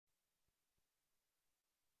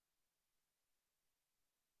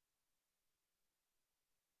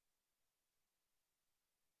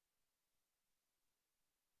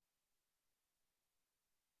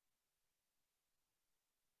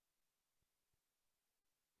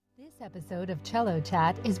This episode of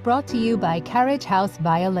CelloChat is brought to you by Carriage House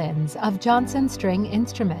Violins of Johnson String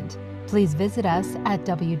Instrument. Please visit us at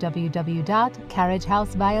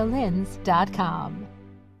www.carriagehouseviolins.com.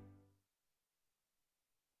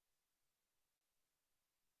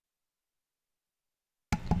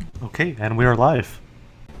 Okay, and we are live.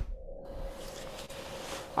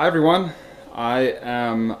 Hi everyone, I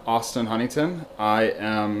am Austin Huntington. I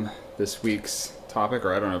am this week's topic,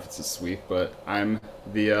 or I don't know if it's this week, but I'm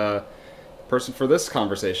the person for this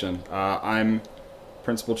conversation. I'm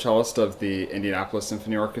principal cellist of the Indianapolis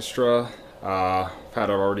Symphony Orchestra. Had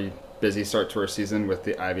an already busy start to our season with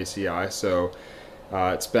the IVCI, so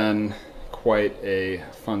it's been quite a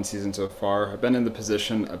fun season so far. I've been in the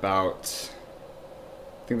position about,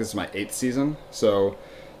 I think this is my 8th season, so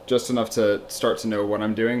just enough to start to know what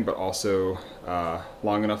I'm doing, but also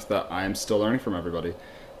long enough that I'm still learning from everybody.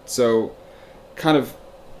 So kind of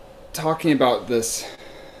talking about this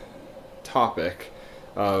topic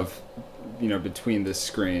of, between this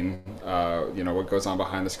screen, what goes on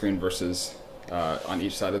behind the screen versus on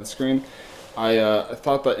each side of the screen, I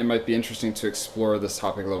thought that it might be interesting to explore this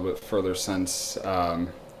topic a little bit further, since I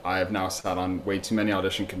have now sat on way too many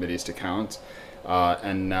audition committees to count,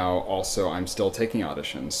 and now also I'm still taking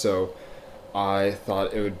auditions. So I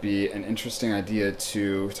thought it would be an interesting idea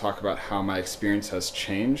to talk about how my experience has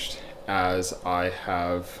changed as I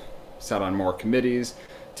have sat on more committees,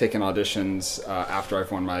 taken auditions after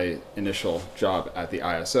I've won my initial job at the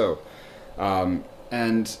ISO.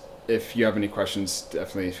 And if you have any questions,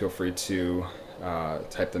 definitely feel free to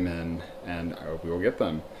type them in and we will get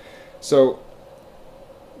them. So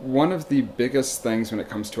one of the biggest things when it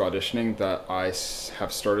comes to auditioning that I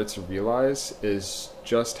have started to realize is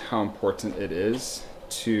just how important it is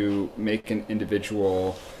to make an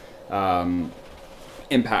individual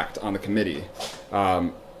impact on the committee.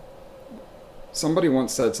 Somebody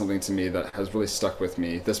once said something to me that has really stuck with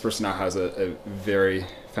me. This person now has a very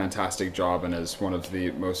fantastic job and is one of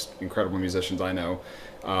the most incredible musicians I know.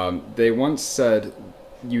 They once said,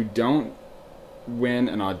 you don't win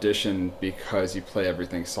an audition because you play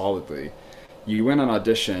everything solidly. You win an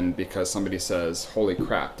audition because somebody says, holy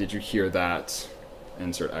crap, did you hear that,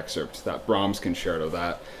 insert excerpt, that Brahms concerto,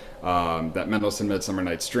 that Mendelssohn Midsummer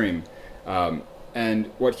Night's Dream. And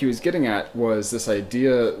what he was getting at was this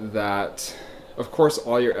idea that, of course,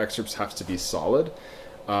 all your excerpts have to be solid.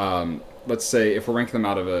 Let's say if we're ranking them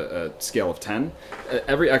out of a scale of 10,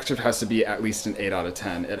 every excerpt has to be at least an 8 out of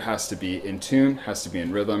 10. It has to be in tune, has to be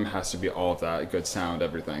in rhythm, has to be all of that, good sound,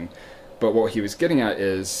 everything. But what he was getting at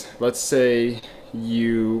is, let's say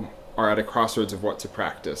you are at a crossroads of what to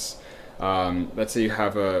practice. Let's say you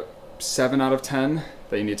have a 7 out of 10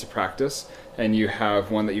 that you need to practice, and you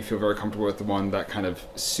have one that you feel very comfortable with, the one that kind of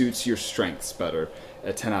suits your strengths better,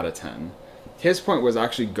 a 10 out of 10. His point was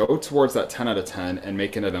actually go towards that 10 out of 10 and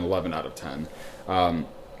making it an 11 out of 10.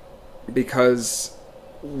 Because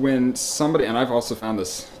when somebody, and I've also found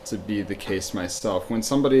this to be the case myself, when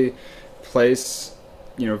somebody plays,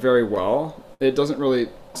 very well, it doesn't really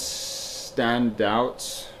stand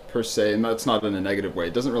out per se, and that's not in a negative way.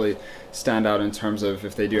 It doesn't really stand out in terms of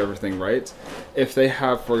if they do everything right. If they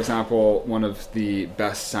have, for example, one of the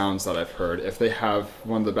best sounds that I've heard, if they have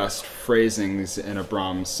one of the best phrasings in a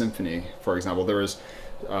Brahms symphony, for example, there was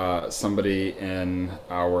somebody in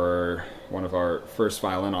one of our first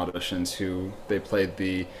violin auditions who they played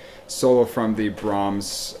the solo from the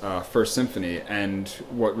Brahms First Symphony, and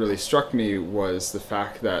what really struck me was the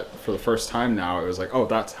fact that for the first time now it was like, oh,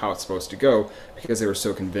 that's how it's supposed to go, because they were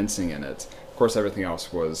so convincing in it. Of course, everything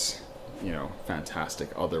else was, fantastic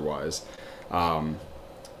otherwise.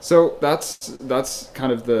 So that's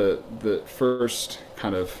kind of the first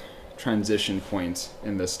kind of transition point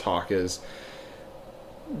in this talk, is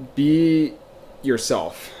be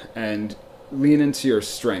yourself and lean into your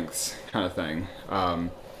strengths, kind of thing.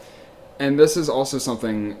 And this is also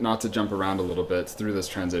something, not to jump around a little bit through this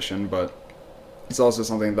transition, but it's also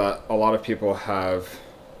something that a lot of people have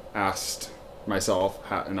asked myself,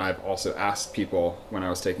 and I've also asked people when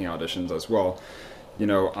I was taking auditions as well.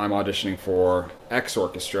 I'm auditioning for X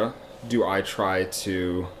orchestra. Do I try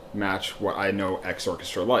to match what I know X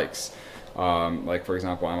orchestra likes? Like, for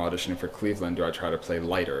example, I'm auditioning for Cleveland. Do I try to play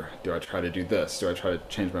lighter? Do I try to do this? Do I try to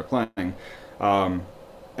change my playing? And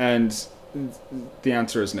the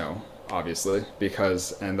answer is no, obviously,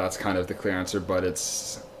 and that's kind of the clear answer, but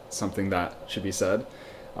it's something that should be said.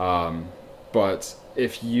 But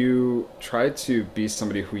if you try to be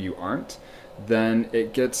somebody who you aren't, then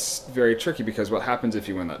it gets very tricky, because what happens if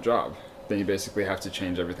you win that job? then you basically have to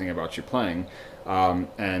change everything about your playing.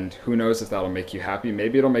 And who knows if that'll make you happy.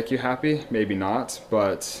 Maybe it'll make you happy, maybe not,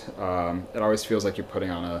 but it always feels like you're putting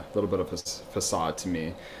on a little bit of a facade to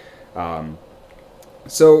me.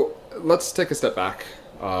 So let's take a step back,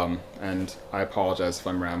 and I apologize if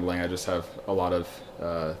I'm rambling. I just have a lot of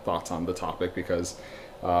thoughts on the topic because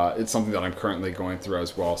it's something that I'm currently going through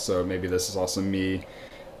as well, so maybe this is also me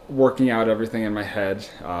working out everything in my head.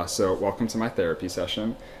 So welcome to my therapy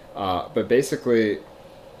session. But basically,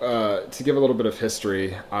 to give a little bit of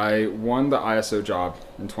history, I won the ISO job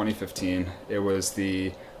in 2015. It was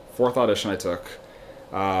the 4th audition I took.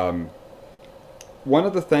 One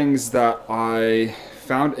of the things that I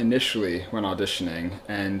found initially when auditioning,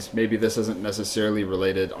 and maybe this isn't necessarily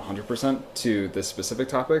related 100% to this specific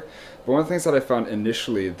topic, but one of the things that I found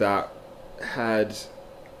initially that had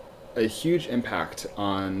a huge impact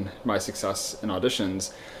on my success in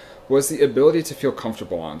auditions was the ability to feel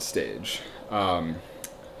comfortable on stage.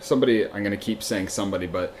 Somebody, I'm going to keep saying somebody,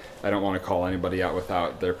 but I don't want to call anybody out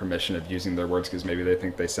without their permission of using their words because maybe they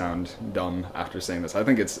think they sound dumb after saying this. I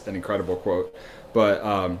think it's an incredible quote, but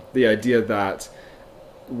the idea that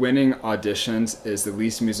winning auditions is the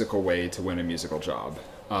least musical way to win a musical job.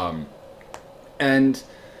 And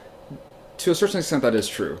to a certain extent that is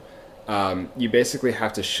true. You basically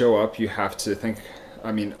have to show up, you have to think.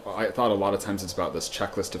 I mean, I thought a lot of times it's about this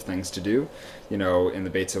checklist of things to do. You know, in the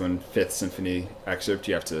Beethoven 5th Symphony excerpt,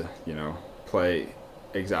 you have to, you know, play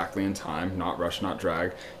exactly in time, not rush, not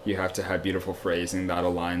drag. You have to have beautiful phrasing that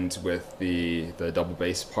aligns with the double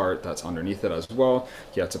bass part that's underneath it as well.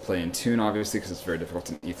 You have to play in tune, obviously, because it's very difficult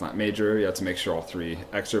in E flat major. You have to make sure all 3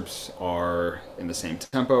 excerpts are in the same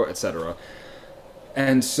tempo, etc.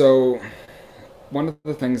 And so one of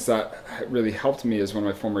the things that really helped me is one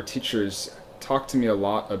of my former teachers talked to me a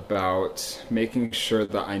lot about making sure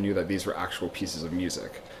that I knew that these were actual pieces of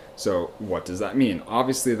music. So what does that mean?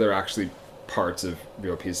 Obviously, they're actually parts of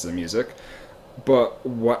real pieces of music, but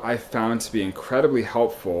what I found to be incredibly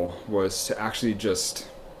helpful was to actually just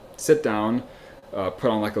sit down, put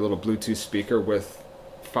on like a little Bluetooth speaker with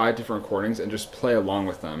 5 different recordings and just play along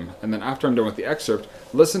with them. And then after I'm done with the excerpt,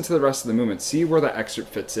 listen to the rest of the movement, see where that excerpt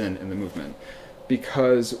fits in the movement.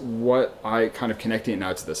 Because what I kind of connecting it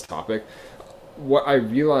now to this topic, what I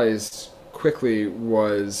realized quickly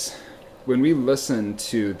was when we listen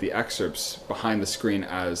to the excerpts behind the screen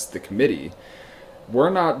as the committee, we're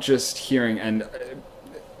not just hearing, and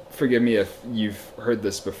forgive me if you've heard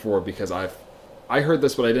this before because I heard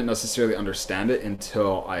this but I didn't necessarily understand it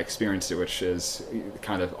until I experienced it, which is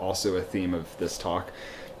kind of also a theme of this talk,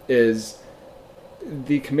 is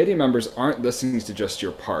the committee members aren't listening to just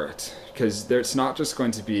your part, because it's not just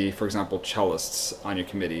going to be, for example, cellists on your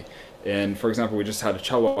committee. And for example, we just had a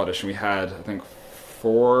cello audition. We had, I think,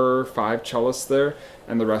 4 or 5 cellists there,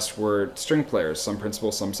 and the rest were string players, some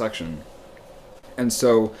principal, some section. And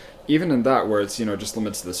so even in that, where it's, you know, just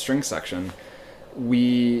limited to the string section,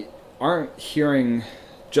 we aren't hearing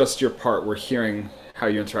just your part. We're hearing how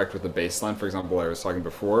you interact with the bass line. For example, I was talking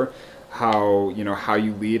before, how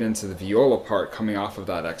you lead into the viola part coming off of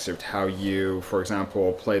that excerpt, how you, for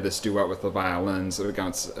example, play this duet with the violins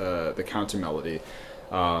against the counter melody.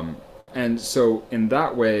 And so in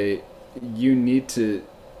that way, you need to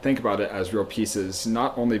think about it as real pieces,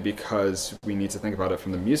 not only because we need to think about it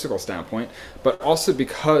from the musical standpoint, but also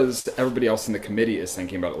because everybody else in the committee is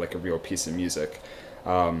thinking about it like a real piece of music.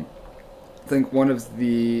 I think one of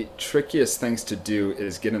the trickiest things to do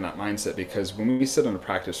is get in that mindset, because when we sit in a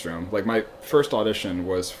practice room, like my first audition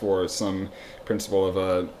was for some principal of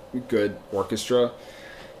a good orchestra,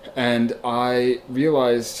 and I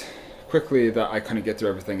realized quickly that I couldn't get through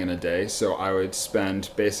everything in a day, so I would spend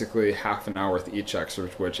basically half an hour with each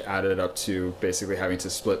excerpt, which added up to basically having to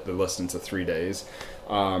split the list into 3 days.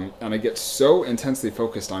 And I get so intensely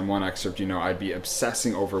focused on one excerpt, you know, I'd be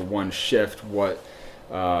obsessing over one shift,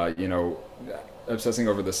 obsessing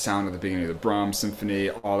over the sound at the beginning of the Brahms Symphony,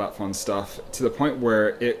 all that fun stuff, to the point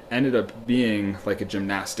where it ended up being like a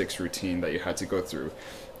gymnastics routine that you had to go through.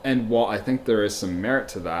 And while I think there is some merit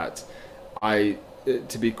to that,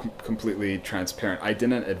 to be completely transparent, I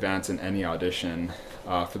didn't advance in any audition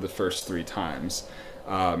for the first 3 times.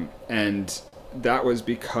 And that was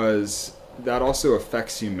because that also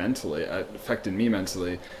affects you mentally. It affected me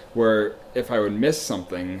mentally, where if I would miss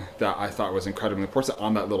something that I thought was incredibly important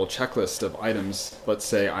on that little checklist of items, let's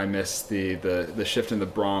say I missed the shift in the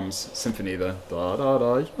Brahms Symphony, the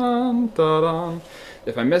da-da-da-yum-da-dum.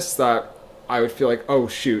 If I missed that, I would feel like, oh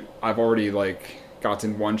shoot, I've already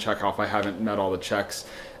gotten one check off, I haven't met all the checks.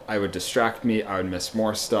 I would distract me, I would miss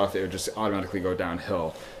more stuff, it would just automatically go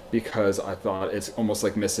downhill, because I thought it's almost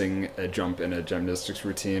like missing a jump in a gymnastics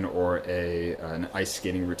routine or an ice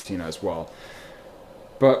skating routine as well.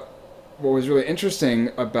 But what was really interesting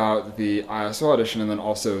about the ISO audition, and then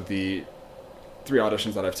also the 3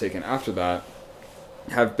 auditions that I've taken after that,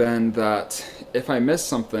 have been that if I miss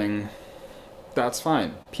something, that's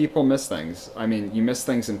fine. People miss things. I mean, you miss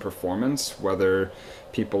things in performance, whether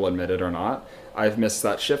people admit it or not. I've missed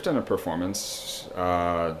that shift in a performance,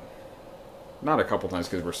 not a couple times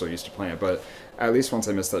because we're so used to playing it, but at least once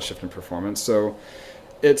I missed that shift in performance. So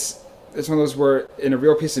it's one of those where in a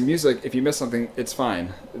real piece of music, if you miss something, it's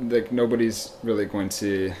fine. Like, nobody's really going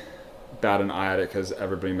to bat an eye at it because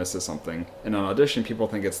everybody misses something. In an audition, people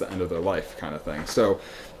think it's the end of their life kind of thing. So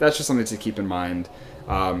that's just something to keep in mind.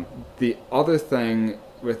 The other thing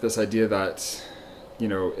with this idea that, you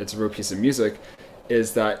know, it's a real piece of music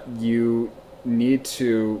is that you need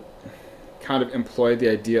to kind of employ the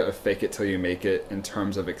idea of fake it till you make it in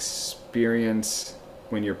terms of experience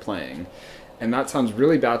when you're playing. And that sounds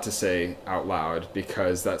really bad to say out loud,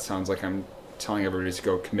 because that sounds like I'm telling everybody to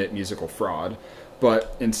go commit musical fraud.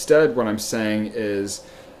 But instead, what I'm saying is,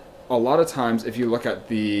 a lot of times, if you look at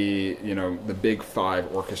the, you know, the big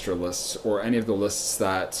 5 orchestra lists, or any of the lists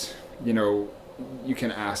that, you know, you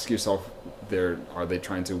can ask yourself, are they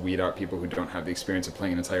trying to weed out people who don't have the experience of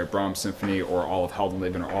playing an entire Brahms symphony or all of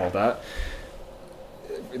Heldenleben or all of that?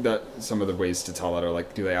 That some of the ways to tell that are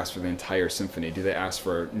like, do they ask for the entire symphony? Do they ask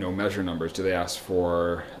for no measure numbers? Do they ask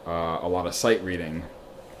for a lot of sight reading?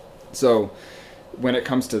 So when it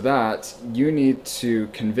comes to that, you need to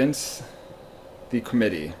convince the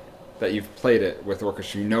committee that you've played it with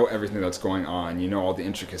orchestra, you know everything that's going on, you know all the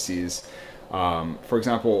intricacies. For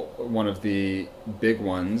example, one of the big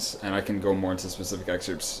ones, and I can go more into specific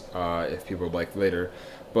excerpts if people would like later,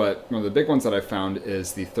 but one of the big ones that I found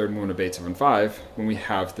is the third movement of Beethoven 5, when we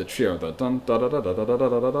have the trio, the dun da da da da da da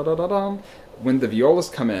da da da da da, when the violas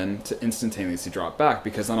come in, to instantaneously drop back,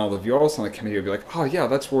 because then all the violas on the committee would be like, oh yeah,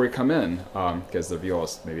 that's where we come in, because they're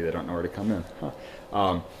violas, maybe they don't know where to come in.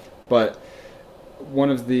 But one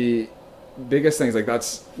of the biggest things, like,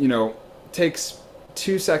 that's, you know, takes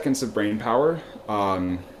 2 seconds of brain power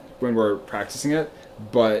when we're practicing it,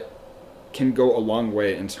 but can go a long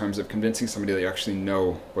way in terms of convincing somebody that you actually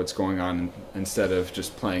know what's going on instead of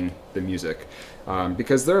just playing the music.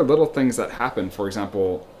 Because there are little things that happen. For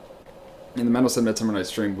example, in the Mendelssohn Midsummer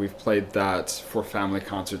Night's Dream, we've played that for family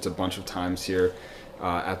concerts a bunch of times here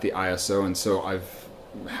at the ISO, and so I've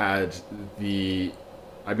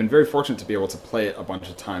been very fortunate to be able to play it a bunch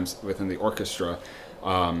of times within the orchestra.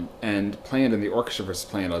 And playing it in the orchestra versus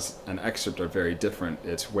playing it as an excerpt are very different.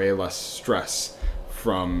 It's way less stress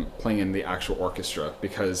from playing in the actual orchestra,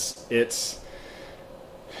 because it's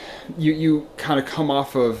you kind of come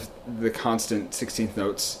off of the constant 16th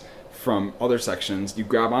notes from other sections, you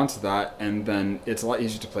grab onto that, and then it's a lot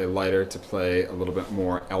easier to play lighter, to play a little bit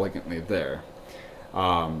more elegantly there.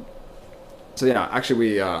 So yeah,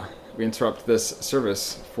 actually we interrupt this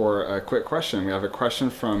service for a quick question. We have a question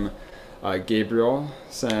from Gabriel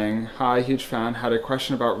saying, hi, huge fan, had a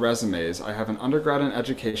question about resumes. I have an undergrad in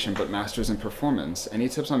education but master's in performance. Any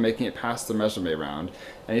tips on making it past the resume round?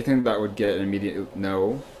 Anything that would get an immediate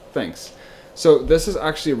no? Thanks. So this is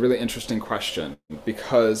actually a really interesting question,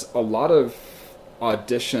 because a lot of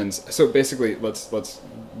auditions, so basically let's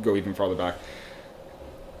go even farther back.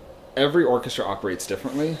 Every orchestra operates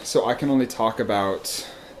differently, so I can only talk about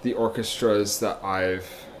the orchestras that I've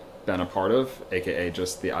been a part of, aka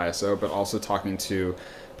just the ISO, but also talking to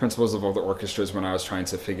principals of other orchestras when I was trying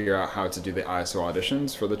to figure out how to do the ISO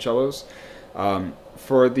auditions for the cellos.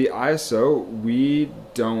 For the ISO, we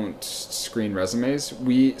don't screen resumes.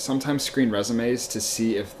 We sometimes screen resumes to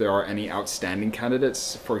see if there are any outstanding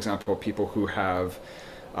candidates. For example, people who have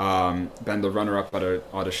been the runner-up at an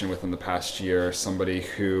audition within the past year, somebody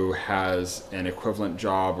who has an equivalent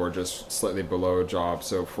job or just slightly below a job.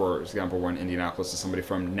 So for example, we're in Indianapolis, so somebody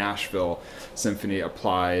from Nashville Symphony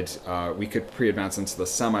applied. We could pre-advance into the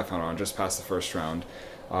semifinal round, just past the first round.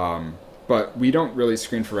 But we don't really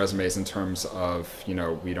screen for resumes in terms of, you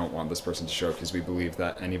know, we don't want this person to show, because we believe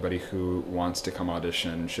that anybody who wants to come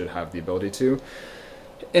audition should have the ability to.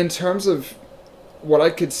 In terms of what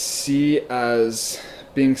I could see as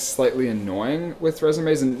being slightly annoying with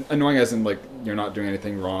resumes, and annoying as in like you're not doing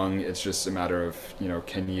anything wrong, it's just a matter of, you know,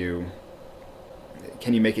 can you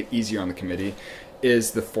make it easier on the committee,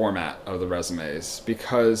 is the format of the resumes.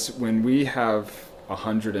 Because when we have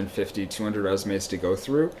 150, 200 resumes to go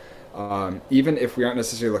through, even if we aren't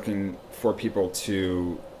necessarily looking for people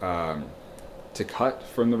to cut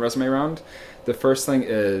from the resume round, the first thing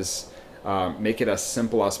is make it as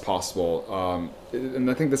simple as possible.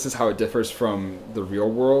 And I think this is how it differs from the real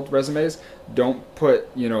world resumes. Don't put,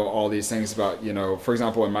 all these things about, for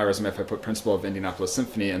example, in my resume, if I put principal of Indianapolis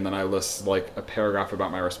Symphony and then I list like a paragraph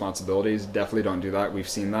about my responsibilities, definitely don't do that. We've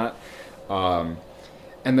seen that.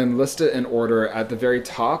 And then list it in order. At the very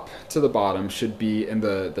top to the bottom should be in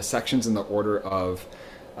the sections in the order of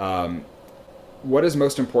what is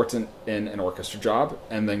most important in an orchestra job,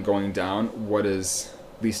 and then going down, what is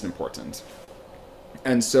least important.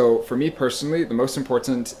 And so for me personally, the most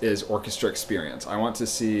important is orchestra experience. I want to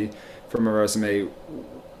see from a resume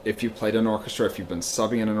if you played in an orchestra, if you've been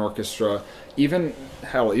subbing in an orchestra, even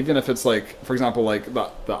if it's like, for example, like the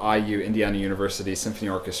IU, Indiana University Symphony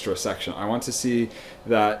Orchestra section, I want to see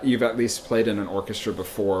that you've at least played in an orchestra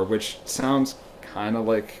before, which sounds kind of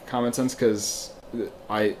like common sense because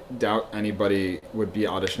I doubt anybody would be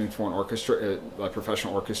auditioning for an orchestra, a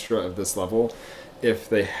professional orchestra of this level, if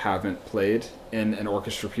they haven't played in an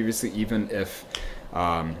orchestra previously, even if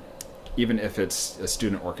it's a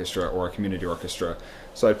student orchestra or a community orchestra.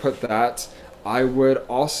 So I'd put that. I would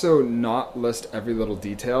also not list every little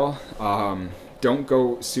detail. Don't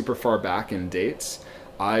go super far back in dates.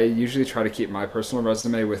 I usually try to keep my personal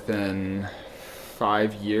resume within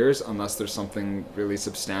 5 years unless there's something really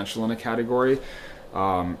substantial in a category.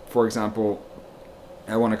 For example,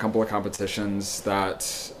 I won a couple of competitions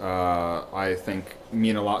that I think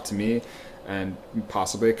mean a lot to me and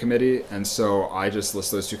possibly a committee, and so I just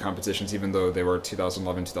list those two competitions even though they were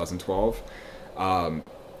 2011, 2012.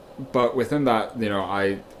 But within that,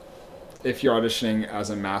 if you're auditioning as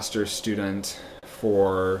a master's student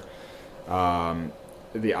for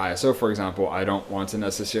the ISO, for example, I don't want to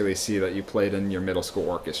necessarily see that you played in your middle school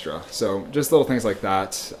orchestra. So just little things like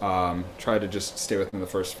that. Try to just stay within the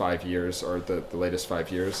first 5 years or the latest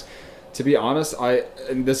 5 years. To be honest,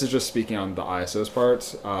 and this is just speaking on the ISO's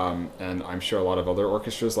part, and I'm sure a lot of other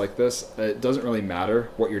orchestras like this, it doesn't really matter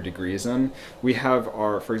what your degree is in. We have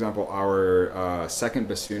for example, our second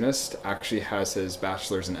bassoonist actually has his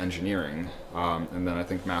bachelor's in engineering, and then I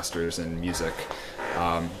think master's in music,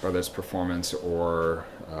 whether it's performance or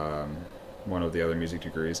one of the other music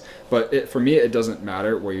degrees. But for me, it doesn't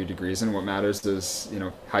matter what your degree is in. What matters is,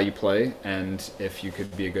 how you play and if you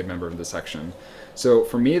could be a good member of the section. So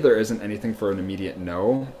for me, there isn't anything for an immediate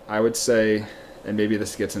no. I would say, and maybe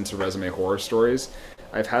this gets into resume horror stories,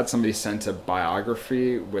 I've had somebody send a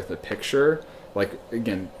biography with a picture. Like,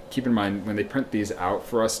 again, keep in mind, when they print these out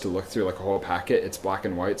for us to look through like a whole packet, it's black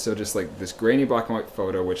and white. So just like this grainy black and white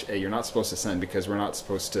photo, which you're not supposed to send because we're not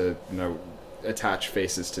supposed to, attach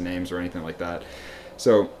faces to names or anything like that.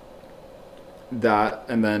 So that,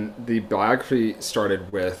 and then the biography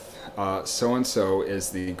started with so-and-so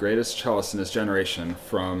is the greatest cellist in his generation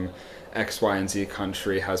from X, Y, and Z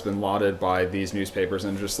country, has been lauded by these newspapers,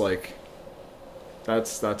 and just like,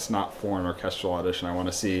 that's not for an orchestral audition. I want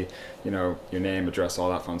to see, your name, address,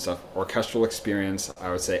 all that fun stuff. Orchestral experience,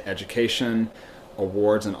 I would say education,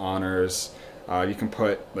 awards and honors. You can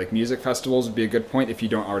put, like, music festivals would be a good point if you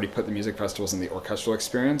don't already put the music festivals in the orchestral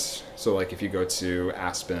experience. So like if you go to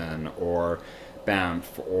Aspen or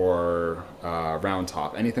Banff or Round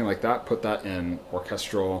Top, anything like that, put that in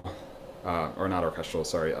orchestral, or not orchestral,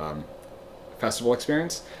 sorry, festival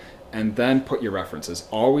experience, and then put your references.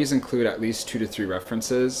 Always include at least 2 to 3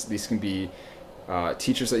 references. These can be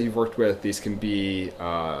teachers that you've worked with. These can be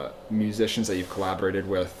musicians that you've collaborated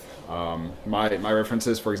with. My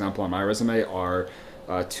references, for example, on my resume are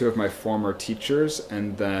 2 of my former teachers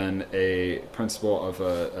and then a principal of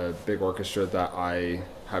a big orchestra that I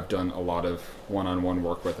have done a lot of one-on-one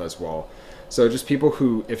work with as well. So just people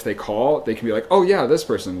who, if they call, they can be like, oh yeah, this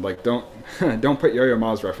person. Like, don't put Yo-Yo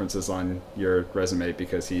Ma's references on your resume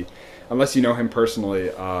because unless you know him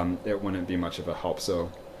personally, it wouldn't be much of a help. So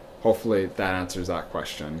hopefully that answers that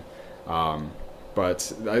question.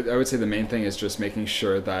 But I would say the main thing is just making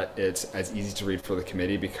sure that it's as easy to read for the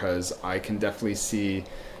committee, because I can definitely see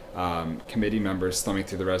committee members thumbing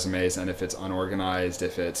through the resumes, and if it's unorganized,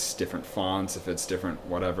 if it's different fonts, if it's different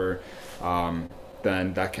whatever,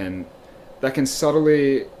 then that can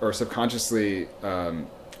subtly or subconsciously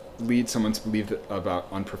lead someone to believe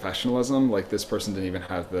about unprofessionalism. Like, this person didn't even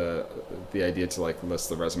have the idea to like list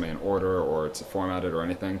the resume in order or to format it or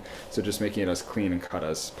anything. So just making it as clean and cut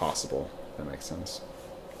as possible. That makes sense.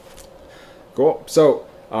 Cool. So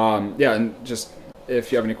yeah, and just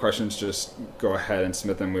if you have any questions, just go ahead and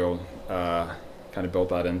submit them. We'll kind of build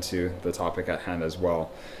that into the topic at hand as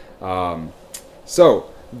well. So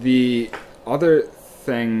the other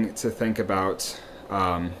thing to think about,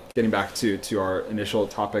 getting back to our initial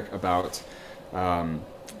topic about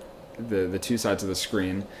the 2 sides of the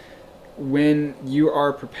screen, when you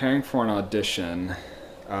are preparing for an audition,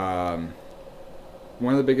 one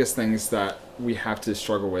of the biggest things that we have to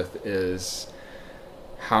struggle with is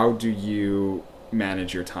how do you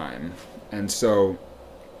manage your time? And so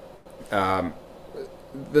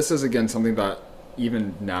this is, again, something that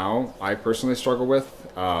even now I personally struggle with,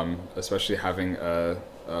 especially having a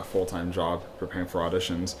full-time job preparing for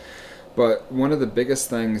auditions. But one of the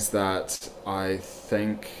biggest things that I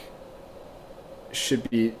think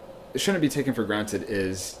shouldn't be taken for granted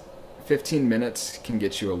is 15 minutes can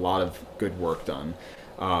get you a lot of good work done.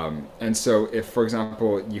 And so if, for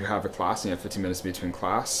example, you have a class and you have 15 minutes between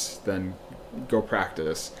class, then go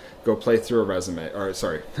practice. Go play through a resume, or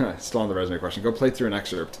sorry, still on the resume question, go play through an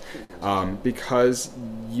excerpt, because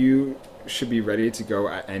you should be ready to go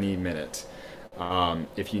at any minute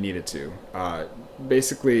if you needed to.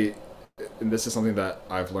 Basically, and this is something that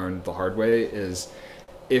I've learned the hard way, is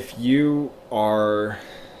if you are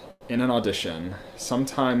in an audition,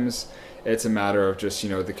 sometimes it's a matter of just,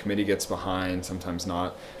 the committee gets behind, sometimes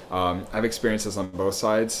not. I've experienced this on both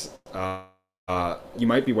sides. You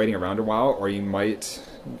might be waiting around a while, or you might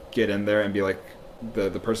get in there and be like,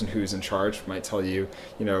 the person who's in charge might tell you,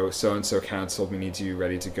 so-and-so canceled, we need you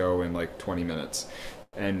ready to go in like 20 minutes.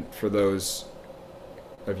 And for those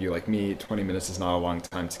of you like me, 20 minutes is not a long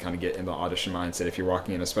time to kind of get in the audition mindset if you're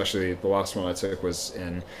walking in. Especially the last one I took was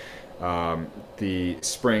in the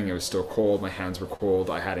spring. It was still cold, my hands were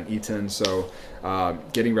cold, I hadn't eaten, so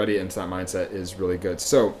getting ready into that mindset is really good.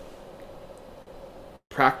 So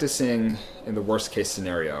practicing in the worst case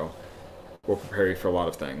scenario will prepare you for a lot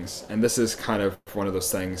of things. And this is kind of one of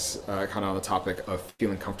those things, kind of on the topic of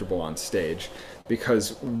feeling comfortable on stage,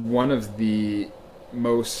 because one of the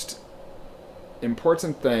most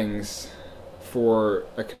important things for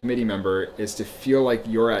a committee member is to feel like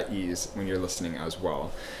you're at ease when you're listening as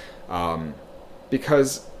well.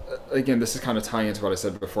 Because, again, this is kind of tying into what I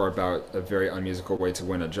said before about a very unmusical way to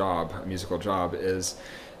win a musical job, is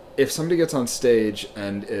if somebody gets on stage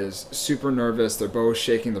and is super nervous, their bow's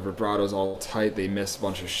shaking, the vibrato's all tight, they miss a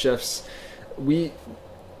bunch of shifts, we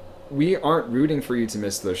aren't rooting for you to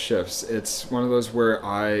miss those shifts. It's one of those where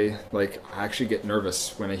I actually get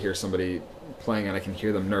nervous when I hear somebody playing and I can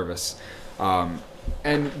hear them nervous.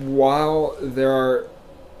 And while there are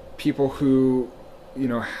people who,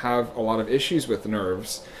 have a lot of issues with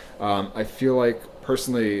nerves, I feel like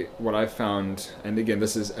personally what I found, and again,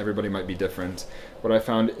 this is, everybody might be different, what I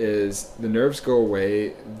found is the nerves go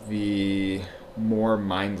away the more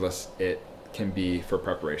mindless it can be for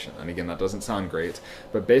preparation. And again, that doesn't sound great,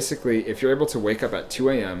 but basically if you're able to wake up at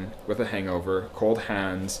 2 a.m. with a hangover, cold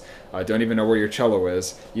hands, don't even know where your cello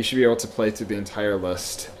is, you should be able to play through the entire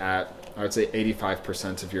list at, I would say,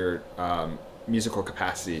 85% of your musical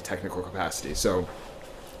capacity, technical capacity. So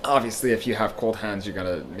obviously if you have cold hands, you're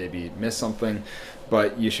gonna maybe miss something,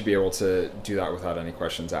 but you should be able to do that without any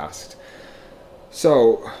questions asked.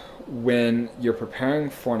 So when you're preparing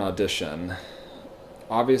for an audition,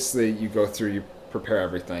 obviously you go through, you prepare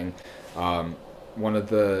everything. One of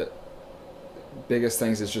the biggest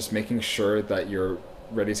things is just making sure that you're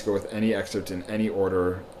ready to go with any excerpt in any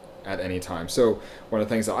order at any time. So one of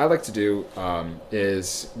the things that I like to do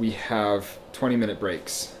is we have 20-minute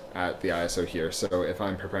breaks at the ISO here. So if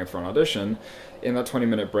I'm preparing for an audition, in that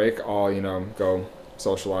 20-minute break, I'll, go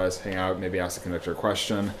socialize, hang out, maybe ask the conductor a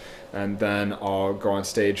question, and then I'll go on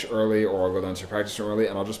stage early, or I'll go down to practice room early,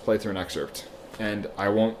 and I'll just play through an excerpt. And I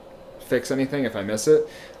won't fix anything if I miss it.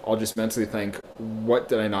 I'll just mentally think, what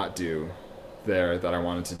did I not do there that I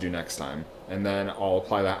wanted to do next time? And then I'll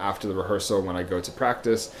apply that after the rehearsal. When I go to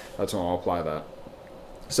practice, that's when I'll apply that.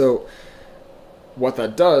 So what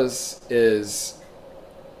that does is,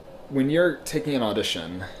 when you're taking an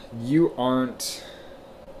audition, you aren't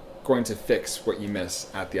going to fix what you miss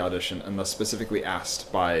at the audition unless specifically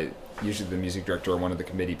asked by usually the music director or one of the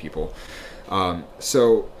committee people.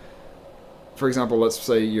 So for example, let's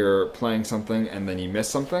say you're playing something and then you miss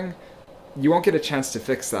something. You won't get a chance to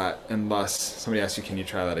fix that unless somebody asks you, can you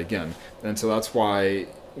try that again? And so that's why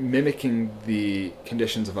mimicking the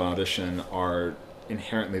conditions of an audition are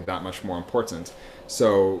inherently that much more important.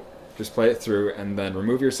 So just play it through and then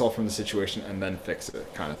remove yourself from the situation and then fix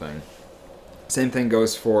it, kind of thing. Same thing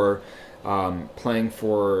goes for playing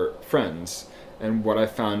for friends. And what I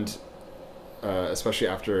found, especially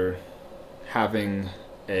after having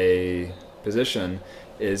a position,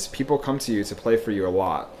 is people come to you to play for you a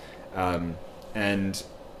lot. And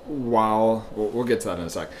while, we'll get to that in a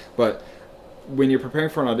sec, but when you're preparing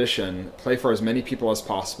for an audition, play for as many people as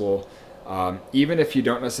possible. Even if you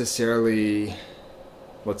don't necessarily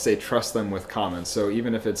let's say, trust them with comments. So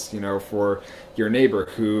even if it's, for your neighbor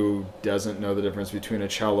who doesn't know the difference between a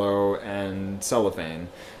cello and cellophane,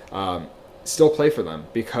 still play for them,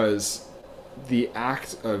 because the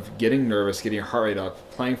act of getting nervous, getting your heart rate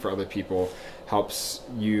up, playing for other people helps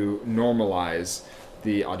you normalize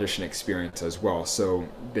the audition experience as well. So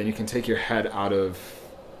then you can take your head out of,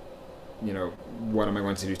 what am I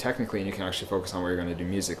going to do technically, and you can actually focus on what you're going to do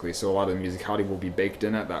musically. So a lot of the musicality will be baked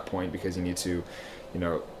in at that point, because you need to,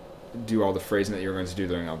 do all the phrasing that you're going to do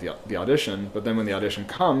during the audition. But then when the audition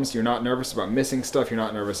comes, you're not nervous about missing stuff, you're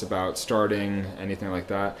not nervous about starting, anything like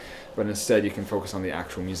that, but instead you can focus on the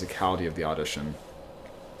actual musicality of the audition.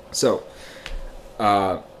 So,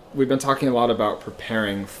 we've been talking a lot about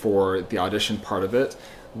preparing for the audition part of it.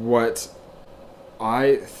 What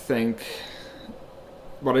I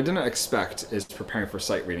didn't expect is preparing for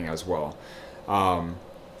sight reading as well.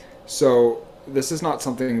 So this is not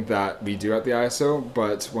something that we do at the ISO,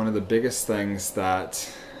 but one of the biggest things that,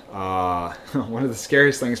 one of the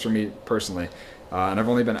scariest things for me personally, and I've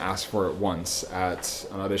only been asked for it once at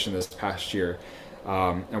an audition this past year,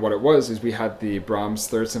 and what it was is we had the Brahms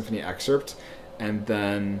Third Symphony excerpt, and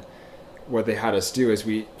then what they had us do is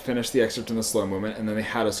we finished the excerpt in the slow movement, and then they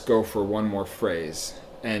had us go for one more phrase.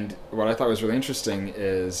 And what I thought was really interesting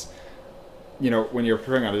is, when you're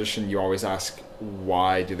preparing an audition, you always ask,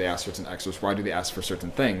 why do they ask certain excerpts? Why do they ask for certain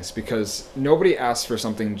things? Because nobody asks for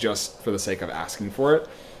something just for the sake of asking for it.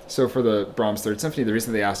 So for the Brahms Third Symphony, the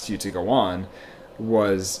reason they asked you to go on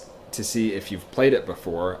was to see if you've played it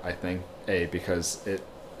before, I think, because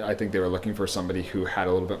I think they were looking for somebody who had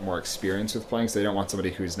a little bit more experience with playing, so they don't want somebody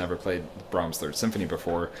who's never played Brahms Third Symphony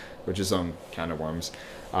before, which is own can of worms.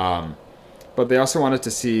 But they also wanted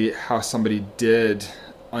to see how somebody did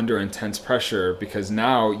under intense pressure, because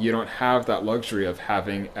now you don't have that luxury of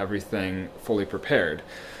having everything fully prepared.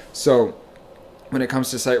 So when it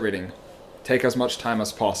comes to sight reading, take as much time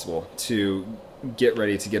as possible to get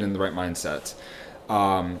ready, to get in the right mindset.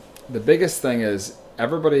 The biggest thing is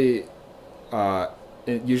everybody,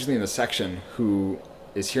 usually in the section, who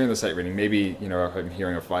is hearing the sight reading, maybe, if I'm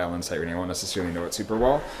hearing a violin sight reading, I won't necessarily know it super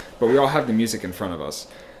well, but we all have the music in front of us.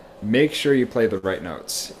 Make sure you play the right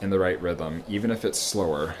notes in the right rhythm, even if it's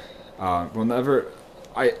slower.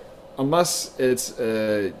 Unless it's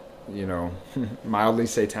a, mildly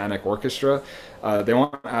satanic orchestra, they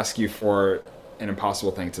won't ask you for an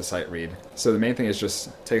impossible thing to sight read. So the main thing is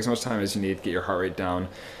just take as much time as you need, get your heart rate down,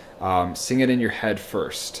 sing it in your head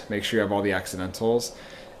first. Make sure you have all the accidentals,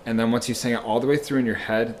 and then once you sing it all the way through in your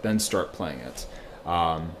head, then start playing it.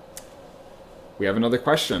 We have another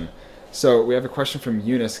question. So we have a question from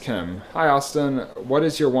Eunice Kim. Hi Austin, what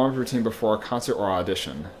is your warm-up routine before a concert or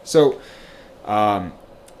audition? So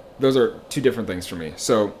those are two different things for me.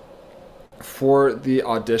 So for the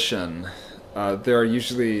audition, there are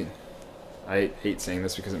usually, I hate saying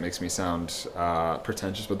this because it makes me sound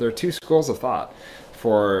pretentious, but there are two schools of thought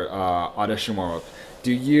for audition warm-up.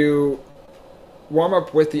 Do you warm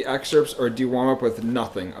up with the excerpts, or do you warm up with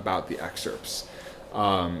nothing about the excerpts?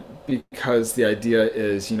 Because the idea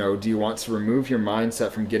is, do you want to remove your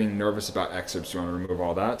mindset from getting nervous about excerpts? Do you want to remove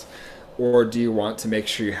all that? Or do you want to make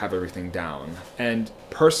sure you have everything down? And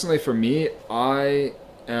personally for me, I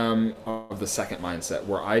am of the second mindset,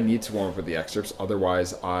 where I need to warm up with the excerpts.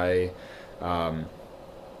 Otherwise, I find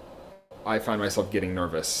myself getting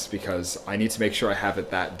nervous because I need to make sure I have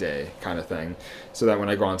it that day, kind of thing. So that when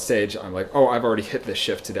I go on stage, I'm like, oh, I've already hit this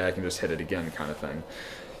shift today, I can just hit it again, kind of thing.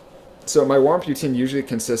 So my warm-up routine usually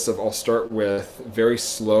consists of, I'll start with very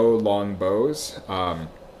slow, long bows.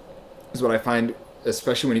 Is what I find,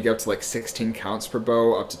 especially when you get up to like 16 counts per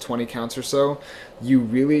bow, up to 20 counts or so, you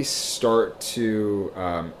really start to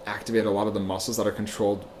activate a lot of the muscles that are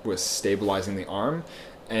controlled with stabilizing the arm,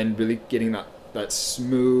 and really getting that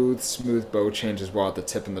smooth bow change as well at the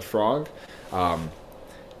tip and the frog.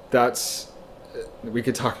 We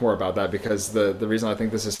could talk more about that, because the reason I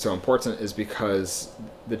think this is so important is because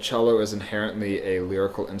the cello is inherently a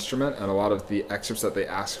lyrical instrument, and a lot of the excerpts that they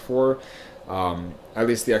ask for, at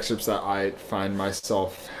least the excerpts that I find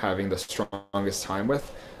myself having the strongest time with,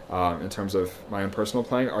 in terms of my own personal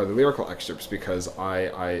playing, are the lyrical excerpts, because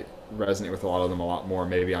I resonate with a lot of them a lot more.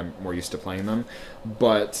 Maybe I'm more used to playing them.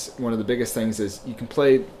 But one of the biggest things is you can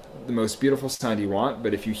play the most beautiful sound you want,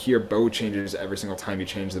 but if you hear bow changes every single time you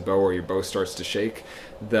change the bow, or your bow starts to shake,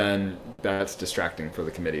 then that's distracting for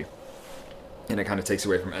the committee, and it kind of takes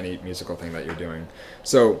away from any musical thing that you're doing.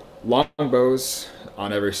 So long bows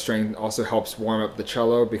on every string also helps warm up the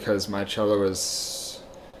cello, because my cello is,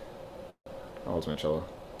 how old's my cello?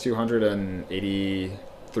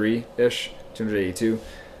 283-ish, 282.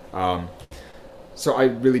 So I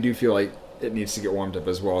really do feel like it needs to get warmed up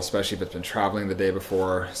as well, especially if it's been traveling the day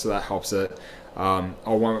before, so that helps it. I'll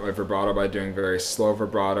warm up my vibrato by doing very slow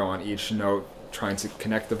vibrato on each note, trying to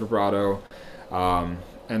connect the vibrato,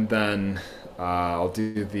 and then I'll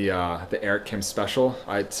do the Eric Kim special.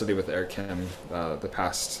 I studied with Eric Kim the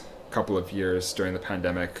past couple of years during the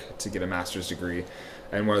pandemic to get a master's degree,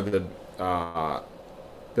 and one of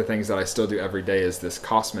the things that I still do every day is this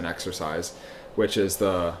Kosman exercise, which is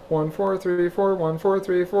the 1 4 3 4 1 4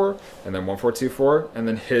 3 4 and then 1 4 2 4, and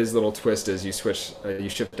then his little twist is you switch, you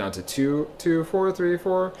shift down to 2 2 4 3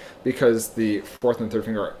 4, because the fourth and third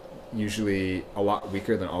finger are usually a lot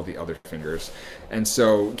weaker than all the other fingers, and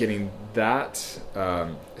so getting that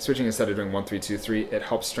switching instead of doing 1 3 2 3, it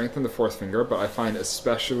helps strengthen the fourth finger. But I find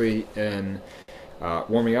especially in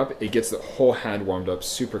warming up, it gets the whole hand warmed up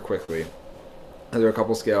super quickly. There are a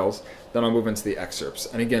couple scales, then I'll move into the excerpts,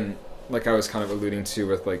 and again, like I was kind of alluding to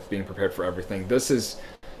with like being prepared for everything, this is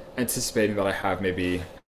anticipating that I have maybe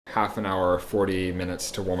half an hour, 40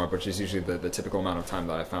 minutes to warm up, which is usually the typical amount of time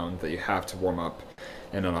that I found that you have to warm up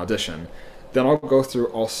in an audition. Then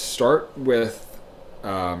I'll start with,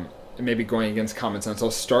 maybe going against common sense,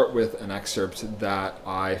 I'll start with an excerpt that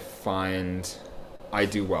I find I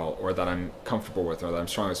do well, or that I'm comfortable with, or that I'm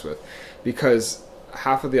strongest with, because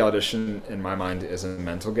half of the audition in my mind is a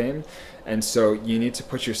mental game, and so you need to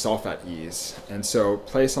put yourself at ease, and so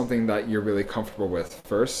play something that you're really comfortable with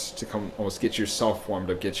first to almost get yourself warmed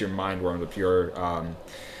up, get your mind warmed up, your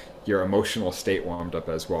emotional state warmed up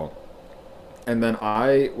as well. And then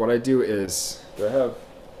what I do is, I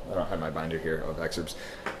don't have my binder here of excerpts,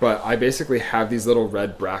 but I basically have these little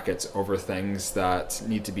red brackets over things that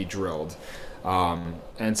need to be drilled,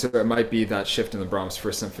 and so it might be that shift in the Brahms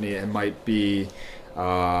First Symphony, it might be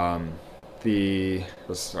Brahms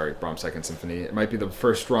Second Symphony, it might be the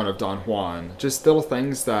first run of Don Juan, just little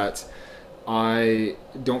things that I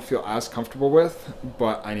don't feel as comfortable with,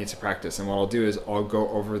 but I need to practice. And what I'll do is I'll go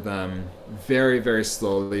over them very, very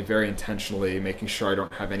slowly, very intentionally, making sure I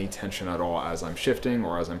don't have any tension at all as I'm shifting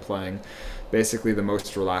or as I'm playing. Basically the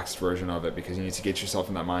most relaxed version of it, because you need to get yourself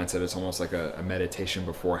in that mindset. It's almost like a meditation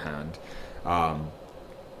beforehand.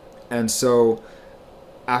 And so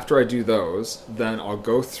after I do those, then I'll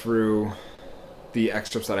go through the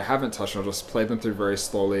excerpts that I haven't touched, and I'll just play them through very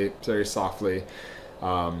slowly, very softly.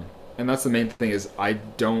 And that's the main thing, is I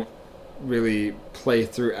don't really play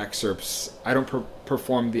through excerpts. I don't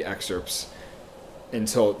perform the excerpts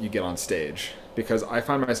until you get on stage, because I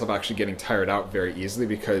find myself actually getting tired out very easily,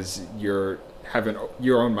 because you're having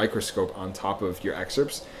your own microscope on top of your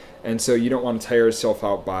excerpts, and so you don't want to tire yourself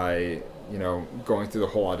out by going through the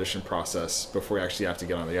whole audition process before you actually have to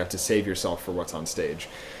get on there. You have to save yourself for what's on stage.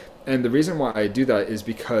 And the reason why I do that is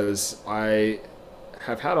because I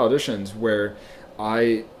have had auditions where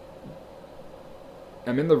I'm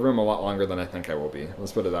in the room a lot longer than I think I will be.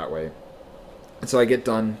 Let's put it that way. And so I get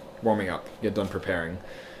done warming up, get done preparing,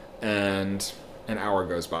 and an hour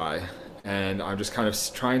goes by, and I'm just kind of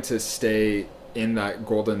trying to stay in that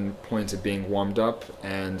golden point of being warmed up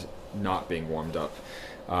and not being warmed up.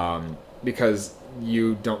 Because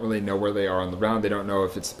you don't really know where they are on the round. They don't know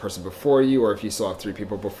if it's the person before you or if you still have 3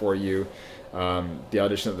 people before you. The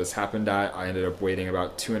audition that this happened at, I ended up waiting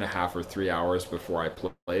about 2.5 or 3 hours before I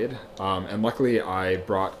played. And luckily I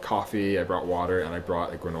brought coffee, I brought water, and I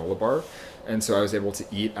brought a granola bar. And so I was able to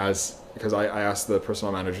eat because I asked the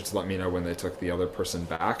personnel manager to let me know when they took the other person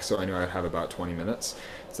back. So I knew I'd have about 20 minutes.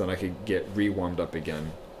 So then I could get re-warmed up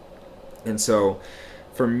again. And so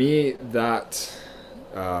for me, that's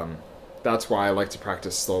why I like to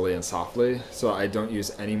practice slowly and softly, so I don't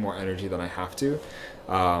use any more energy than I have to.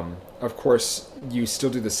 Of course, you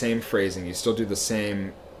still do the same phrasing, you still do the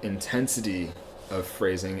same intensity of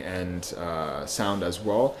phrasing and sound as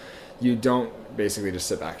well. You don't basically just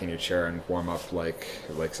sit back in your chair and warm up like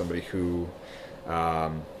somebody who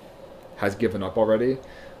has given up already.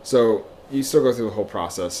 So you still go through the whole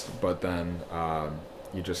process, but then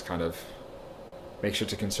you just kind of make sure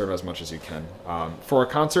to conserve as much as you can. For a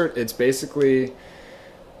concert, it's basically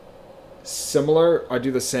similar. I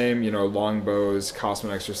do the same, long bows,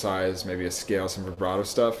 Kosman exercise, maybe a scale, some vibrato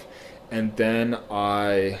stuff, and then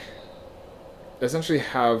I essentially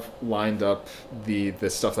have lined up the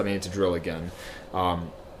stuff that I need to drill again.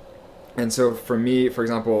 And so for me, for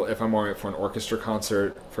example, if I'm warming up for an orchestra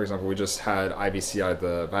concert, for example, we just had IVCI,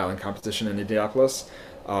 the violin competition in Indianapolis.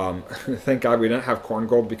 Thank God we didn't have Corn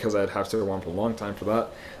Gold, because I'd have to warm up a long time for that.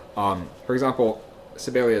 For example,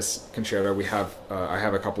 Sibelius Concerto, I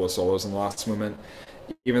have a couple of solos in the last movement.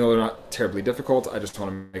 Even though they're not terribly difficult, I just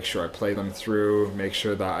want to make sure I play them through, make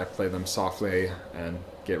sure that I play them softly, and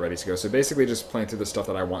get ready to go. So basically just playing through the stuff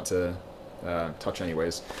that I want to touch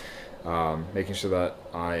anyways. making sure that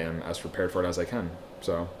I am as prepared for it as I can.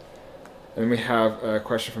 So, and then we have a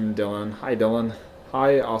question from Dylan. Hi, Dylan.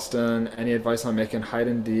 Hi, Austin. Any advice on making Hide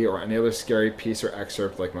and D or any other scary piece or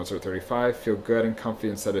excerpt like Mozart 35 feel good and comfy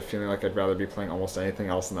instead of feeling like I'd rather be playing almost anything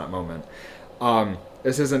else in that moment?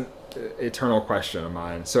 This is an eternal question of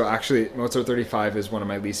mine. So actually, Mozart 35 is one of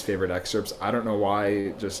my least favorite excerpts. I don't know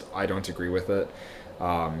why, just I don't agree with it.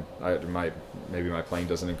 Maybe my playing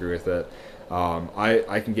doesn't agree with it.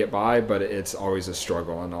 I can get by, but it's always a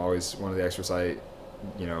struggle and always one of the excerpts I,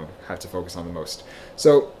 have to focus on the most.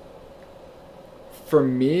 So for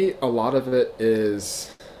me, a lot of it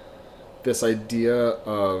is this idea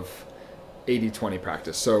of 80-20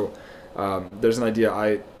 practice. So there's an idea,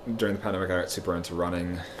 during the pandemic, I got super into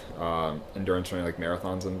running, endurance training, like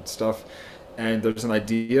marathons and stuff. And there's an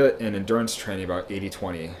idea in endurance training about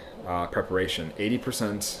 80-20 preparation.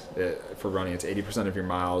 80% for running, it's 80% of your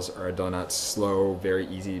miles are done at slow, very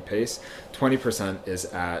easy pace. 20% is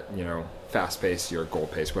at, fast pace, your goal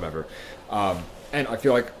pace, whatever. And I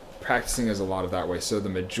feel like practicing is a lot of that way. So the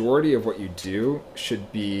majority of what you do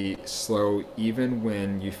should be slow, even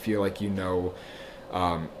when you feel like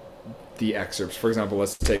the excerpts. For example,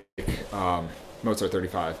 let's take Mozart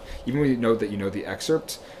 35. Even when you know that you know the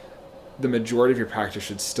excerpt, the majority of your practice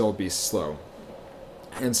should still be slow.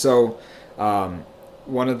 And so there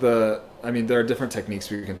are different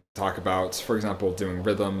techniques we can talk about. For example, doing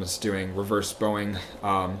rhythms, doing reverse bowing.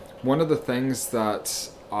 One of the things that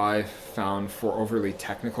I found for overly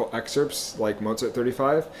technical excerpts like Mozart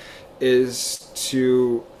 35 is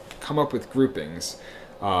to come up with groupings,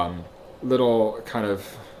 little kind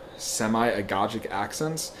of semi-agogic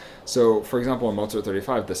accents. So, for example, in Mozart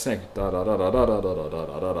 35, the sync da da da da da da da da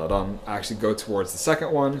da da da da actually go towards the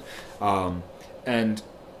second one, and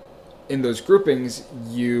in those groupings,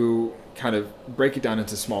 you kind of break it down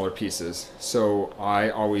into smaller pieces. So I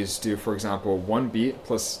always do, for example, one beat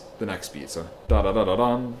plus the next beat. So da da da da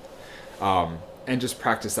da, and just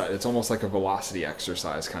practice that. It's almost like a velocity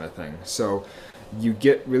exercise kind of thing. So you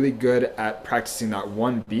get really good at practicing that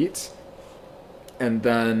one beat, and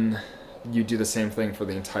then you do the same thing for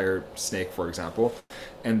the entire snake, for example,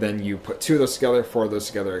 and then you put 2 of those together, 4 of those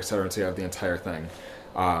together, etc., until you have the entire thing.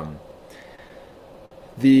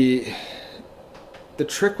 The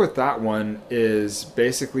trick with that one is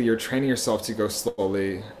basically you're training yourself to go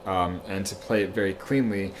slowly and to play it very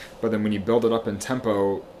cleanly, but then when you build it up in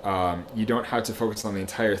tempo, you don't have to focus on the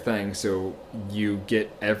entire thing, so you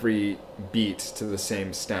get every beat to the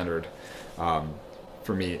same standard.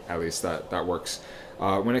 For me, at least, that works.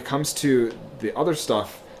 When it comes to the other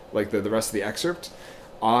stuff, like the rest of the excerpt,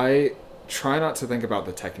 I try not to think about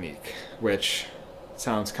the technique, which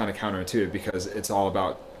sounds kind of counterintuitive because it's all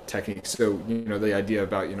about technique. So, the idea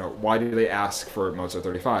about, why do they ask for Mozart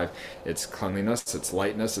 35? It's cleanliness, it's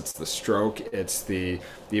lightness, it's the stroke, it's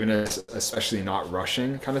especially not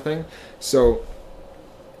rushing kind of thing. So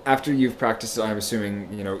after you've practiced it, I'm assuming,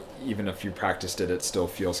 even if you practiced it, it still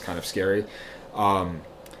feels kind of scary.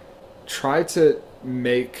 Try to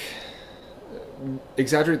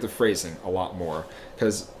exaggerate the phrasing a lot more,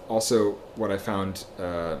 because also what I found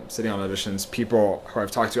sitting on auditions, people who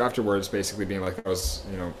I've talked to afterwards basically being like I was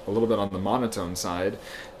a little bit on the monotone side,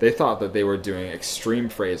 they thought that they were doing extreme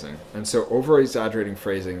phrasing, and so over exaggerating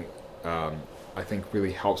phrasing I think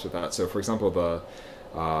really helps with that. So for example, the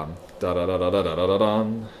da da da da da da da da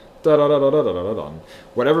da da da da da da da,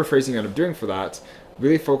 whatever phrasing you end up doing for that,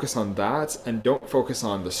 really focus on that and don't focus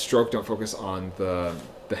on the stroke, don't focus on the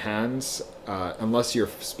hands unless you're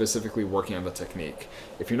specifically working on the technique.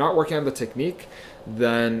 If you're not working on the technique,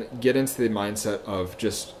 then get into the mindset of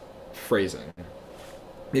just phrasing,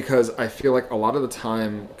 because I feel like a lot of the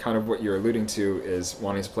time kind of what you're alluding to is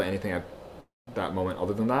wanting to play anything at that moment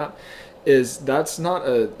other than that's not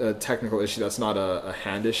a technical issue, that's not a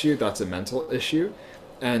hand issue, that's a mental issue.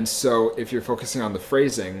 And so if you're focusing on the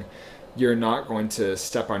phrasing, you're not going to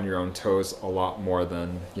step on your own toes a lot more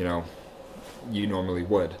than you normally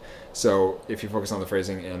would. So if you focus on the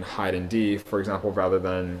phrasing in hide and D, for example, rather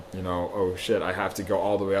than oh shit, I have to go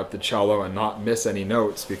all the way up the cello and not miss any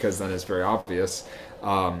notes because then it's very obvious,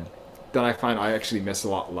 then I find I actually miss a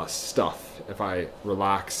lot less stuff if I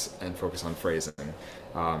relax and focus on phrasing.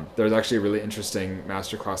 There's actually a really interesting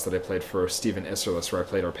masterclass that I played for Stephen Isserlis where I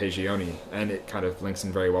played arpeggione, and it kind of links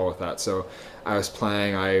in very well with that. So I was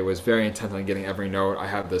very intent on getting every note. I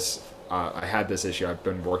had this issue, I've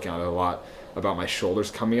been working on it a lot, about my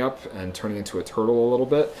shoulders coming up and turning into a turtle a little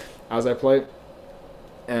bit as I play.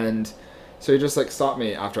 And so he just stopped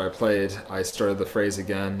me after I played. I started the phrase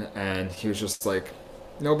again, and he was just like,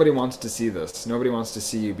 nobody wants to see this. Nobody wants to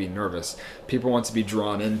see you be nervous. People want to be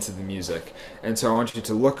drawn into the music. And so I want you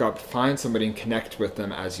to look up, find somebody and connect with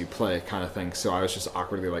them as you play, kind of thing. So I was just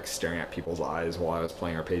awkwardly like staring at people's eyes while I was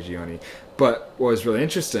playing arpeggione. But what was really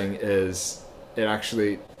interesting is it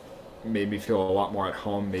actually made me feel a lot more at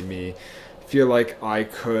home, made me feel like I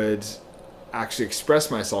could actually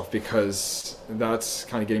express myself, because that's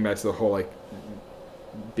kind of getting back to the whole like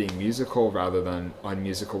being musical rather than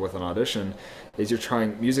unmusical with an audition, is you're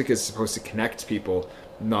trying, music is supposed to connect people,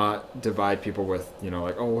 not divide people with, you know,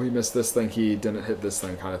 like, oh, he missed this thing, he didn't hit this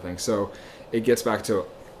thing, kind of thing. So it gets back to,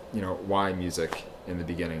 you know, why music in the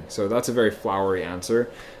beginning. So that's a very flowery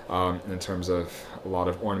answer in terms of a lot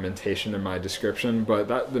of ornamentation in my description,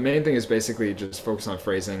 but the main thing is basically just focus on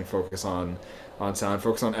phrasing, focus on sound,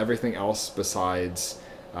 focus on everything else besides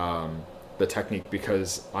the technique,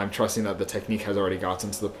 because I'm trusting that the technique has already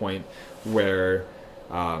gotten to the point where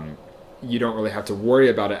you don't really have to worry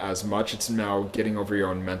about it as much. It's now getting over your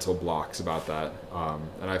own mental blocks about that,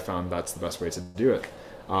 and I found that's the best way to do it.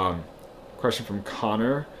 Question from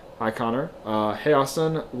Connor. Hi Connor. Hey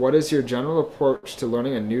Austin, what is your general approach to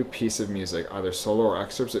learning a new piece of music, either solo or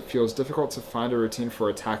excerpts? It feels difficult to find a routine for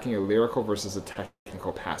attacking a lyrical versus a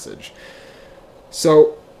technical passage.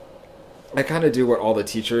 So I kind of do what all the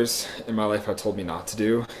teachers in my life have told me not to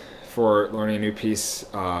do for learning a new piece,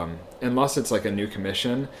 unless it's like a new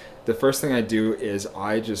commission. The first thing I do is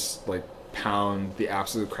I just like pound the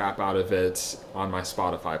absolute crap out of it on my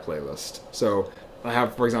Spotify playlist. So I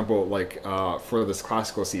have, for example, like for this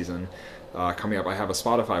classical season coming up, I have a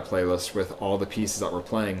Spotify playlist with all the pieces that we're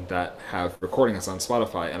playing that have recordings on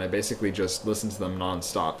Spotify, and I basically just listen to them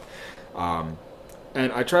nonstop.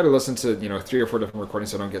 And I try to listen to, you know, 3 or 4 different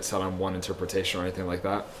recordings so I don't get set on one interpretation or anything like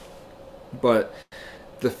that. But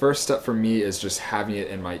the first step for me is just having it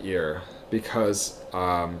in my ear, because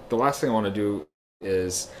the last thing I want to do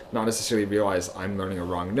is not necessarily realize I'm learning a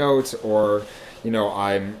wrong note, or, you know,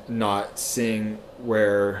 I'm not seeing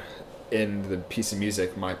where in the piece of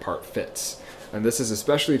music my part fits. And this is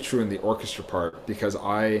especially true in the orchestra part, because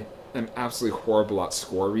I am absolutely horrible at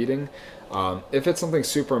score reading. If it's something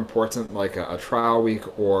super important like a trial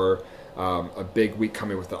week or a big week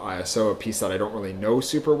coming with the ISO, a piece that I don't really know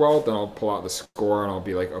super well, then I'll pull out the score and I'll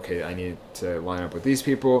be like, okay, I need to line up with these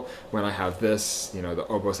people. When I have this, you know, the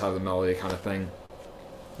oboes have the melody, kind of thing.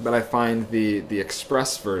 But I find the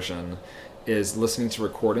express version is listening to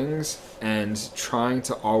recordings and trying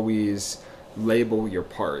to always label your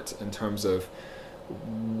part in terms of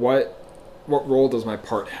what role does my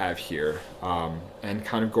part have here, and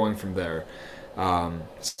kind of going from there.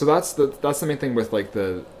 So that's the main thing with like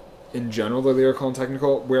in general, the lyrical and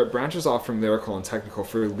technical. Where it branches off from lyrical and technical,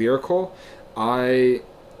 for lyrical, I'm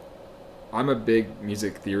a big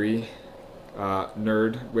music theory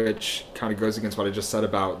nerd, which kind of goes against what I just said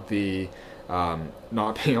about the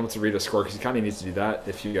not being able to read a score, because you kind of need to do that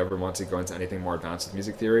if you ever want to go into anything more advanced with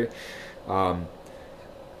music theory.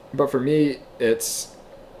 But for me, it's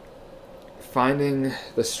finding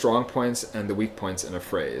the strong points and the weak points in a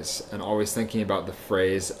phrase, and always thinking about the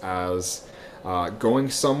phrase as going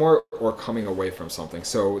somewhere or coming away from something.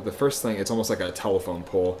 So the first thing, it's almost like a telephone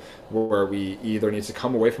pole, where we either need to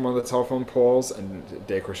come away from one of the telephone poles and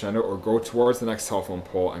decrescendo, or go towards the next telephone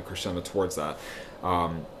pole and crescendo towards that.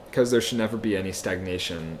 Because there should never be any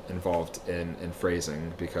stagnation involved in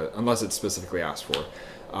phrasing, because unless it's specifically asked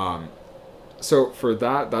for. So for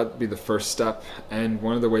that'd be the first step. And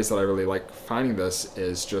one of the ways that I really like finding this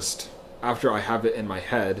is just after I have it in my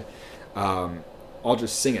head, I'll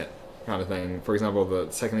just sing it, kind of thing. For example,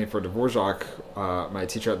 the second name for Dvorak, my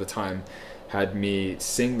teacher at the time had me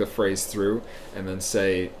sing the phrase through and then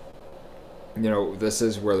say, you know, this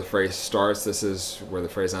is where the phrase starts, this is where the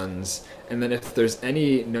phrase ends. And then if there's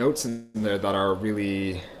any notes in there that are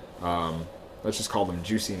really, let's just call them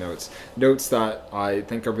juicy notes that I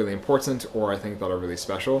think are really important, or I think that are really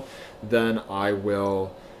special, then I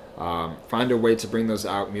will find a way to bring those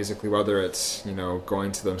out musically, whether it's, you know,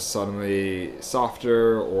 going to them suddenly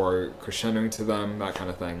softer or crescendoing to them, that kind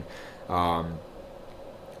of thing.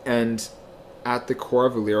 And at the core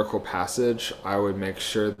of a lyrical passage, I would make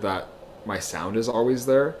sure that my sound is always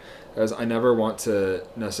there, as I never want to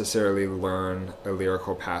necessarily learn a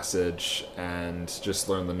lyrical passage and just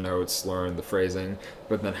learn the notes, learn the phrasing,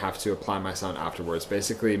 but then have to apply my sound afterwards,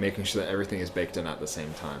 basically making sure that everything is baked in at the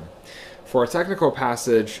same time. For a technical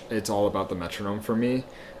passage, it's all about the metronome for me.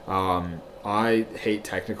 I hate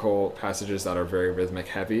technical passages that are very rhythmic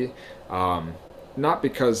heavy, not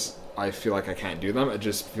because I feel like I can't do them, I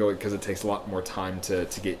just feel like because it takes a lot more time to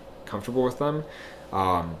get comfortable with them.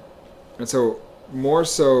 And so more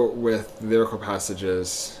so with lyrical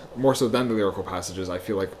passages, more so than the lyrical passages, I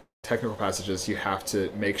feel like technical passages, you have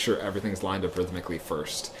to make sure everything's lined up rhythmically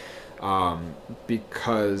first.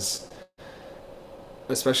 Because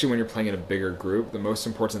especially when you're playing in a bigger group, the most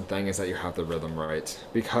important thing is that you have the rhythm right.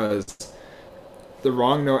 Because the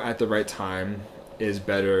wrong note at the right time is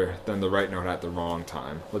better than the right note at the wrong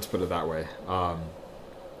time. Let's put it that way.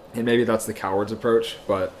 And maybe that's the coward's approach,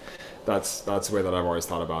 but that's the way that I've always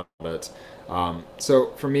thought about it.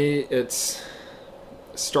 So for me, it's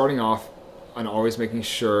starting off and always making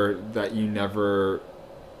sure that you never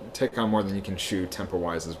take on more than you can chew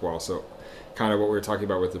tempo-wise as well. So kind of what we were talking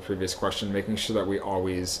about with the previous question, making sure that we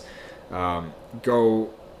always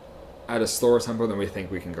go at a slower tempo than we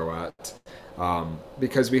think we can go at.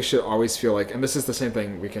 Because we should always feel like, and this is the same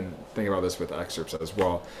thing, we can think about this with excerpts as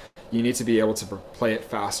well, you need to be able to play it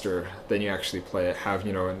faster than you actually play it, have,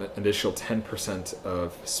 you know, an additional 10%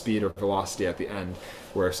 of speed or velocity at the end,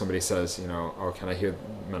 where if somebody says, you know, oh, can I hear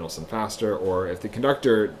Mendelssohn faster? Or if the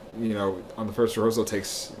conductor, you know, on the first rehearsal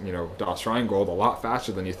takes, you know, Das Rheingold a lot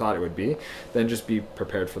faster than you thought it would be, then just be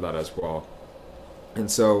prepared for that as well. And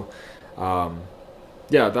so,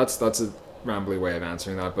 yeah, that's a rambly way of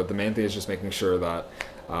answering that, but the main thing is just making sure that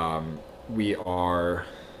we are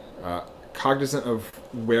cognizant of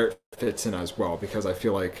where it fits in as well, because I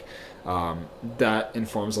feel like that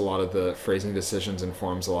informs a lot of the phrasing decisions,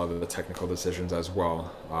 informs a lot of the technical decisions as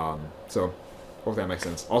well. So hopefully that makes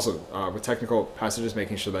sense. Also, with technical passages,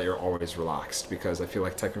 making sure that you're always relaxed, because I feel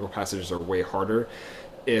like technical passages are way harder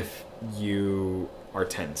if you are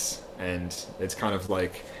tense, and it's kind of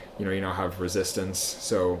like, you know, have resistance.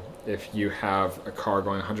 So if you have a car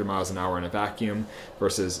going 100 miles an hour in a vacuum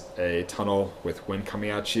versus a tunnel with wind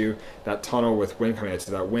coming at you, that tunnel with wind coming at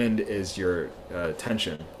you, that wind is your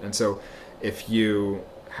tension. And so if you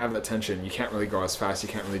have that tension, you can't really go as fast, you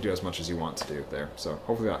can't really do as much as you want to do there. So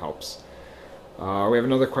hopefully that helps. We have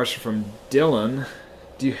another question from Dylan.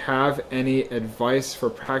 Do you have any advice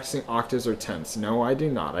for practicing octaves or tenths? No, I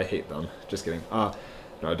do not. I hate them. Just kidding. No,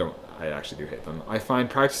 I don't. I actually do hate them. I find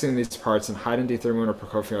practicing these parts in Haydn, D third movement, or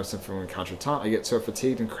Prokofiev Symphony and Contretemps, I get so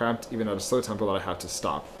fatigued and cramped even at a slow tempo that I have to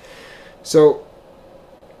stop. So,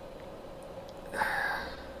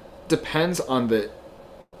 depends on the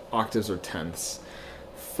octaves or tenths.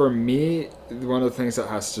 For me, one of the things that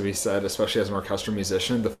has to be said, especially as an orchestral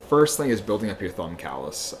musician, the first thing is building up your thumb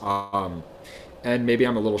callus. And maybe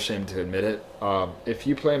I'm a little ashamed to admit it. If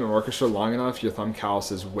you play in an orchestra long enough, your thumb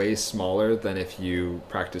callus is way smaller than if you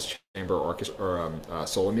practice chamber orchestra or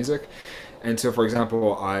solo music. And so, for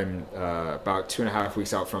example, I'm about 2.5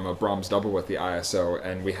 weeks out from a Brahms double with the ISO,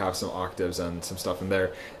 and we have some octaves and some stuff in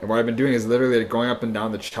there. And what I've been doing is literally going up and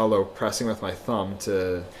down the cello, pressing with my thumb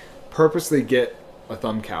to purposely get a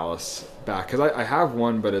thumb callus back, because I have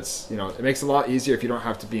one, but it's, you know, it makes it a lot easier if you don't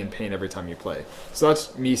have to be in pain every time you play. So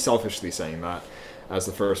that's me selfishly saying that as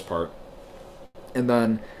the first part. And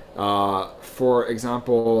then for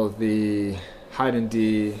example, the Haydn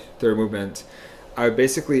D third movement, I would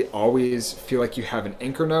basically always feel like you have an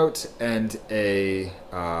anchor note and a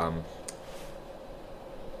I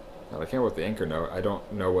can't remember what the anchor note, I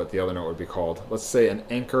don't know what the other note would be called. Let's say an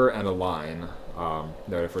anchor and a line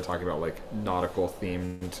note if we're talking about like nautical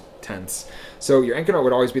themed tenths. So your anchor note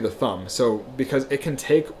would always be the thumb. So because it can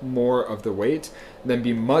take more of the weight, then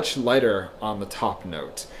be much lighter on the top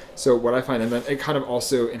note. So what I find, and then it kind of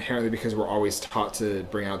also inherently, because we're always taught to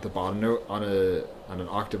bring out the bottom note on an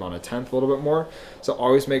octave on a tenth a little bit more. So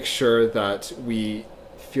always make sure that we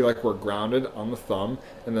feel like we're grounded on the thumb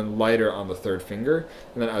and then lighter on the third finger.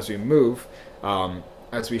 And then as we move,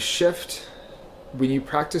 as we shift, when you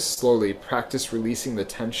practice slowly, practice releasing the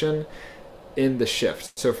tension in the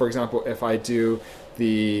shift. So for example, if I do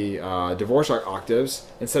the Dvorak octaves,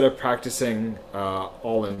 instead of practicing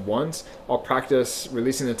all in once, I'll practice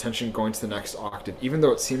releasing the tension going to the next octave, even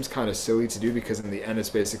though it seems kind of silly to do because in the end it's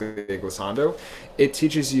basically a glissando. It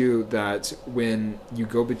teaches you that when you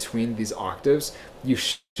go between these octaves, you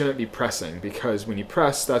shouldn't be pressing, because when you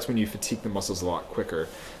press, that's when you fatigue the muscles a lot quicker.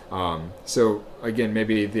 So again,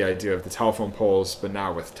 maybe the idea of the telephone poles, but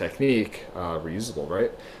now with technique, reusable,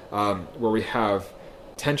 right? Where we have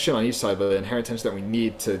tension on each side, the inherent tension that we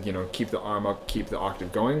need to, you know, keep the arm up, keep the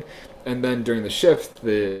octave going. And then during the shift,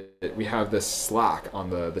 we have this slack on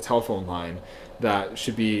the telephone line that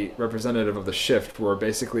should be representative of the shift, where we're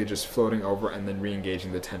basically just floating over and then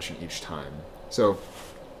re-engaging the tension each time. So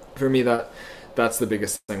for me, that's the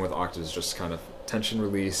biggest thing with octaves, just kind of tension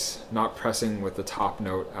release, not pressing with the top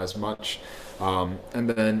note as much, and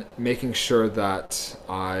then making sure that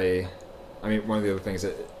I mean, one of the other things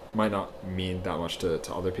that might not mean that much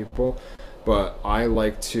to other people, but I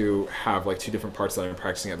like to have like 2 different parts that I'm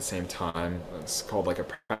practicing at the same time. It's called like a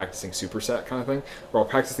practicing superset kind of thing, where I'll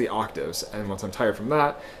practice the octaves, and once I'm tired from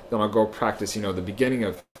that, then I'll go practice, the beginning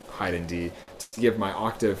of Haydn and D to give my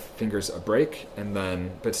octave fingers a break, and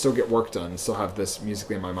then, but still get work done, still have this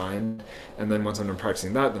musically in my mind, and then once I'm done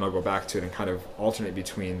practicing that, then I'll go back to it and kind of alternate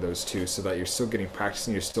between those two so that you're still getting practice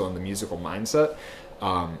and you're still in the musical mindset,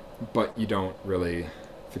 but you don't really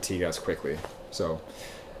fatigue as quickly. So,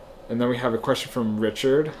 and then we have a question from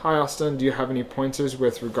Richard. Hi Austin, do you have any pointers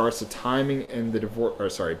with regards to timing in the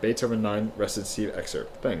Beethoven 9 recitative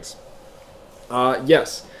excerpt? Thanks.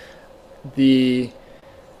 Yes.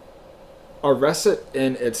 A recit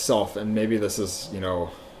in itself, and maybe this is,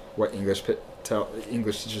 what English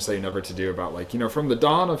teachers say never to do about, like, from the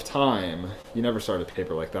dawn of time, you never start a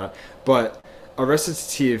paper like that, but a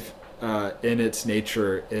recitative in its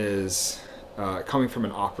nature is coming from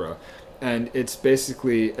an opera, and it's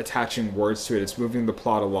basically attaching words to it, it's moving the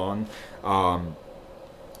plot along,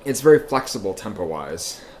 it's very flexible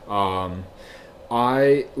tempo-wise.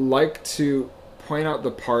 I like to point out the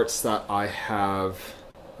parts that I have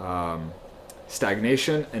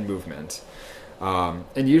stagnation and movement.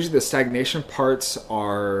 And usually the stagnation parts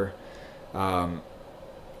are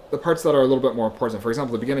the parts that are a little bit more important. For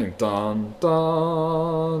example, the beginning, dun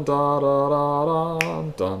dun da da da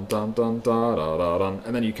dun dun dun dun da da da dun,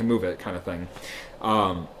 and then you can move it, kind of thing.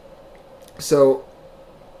 So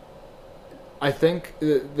I think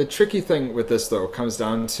the tricky thing with this, though, comes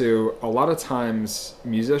down to a lot of times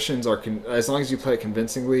musicians are, as long as you play it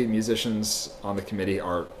convincingly, musicians on the committee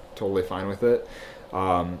are totally fine with it,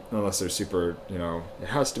 unless they're super, it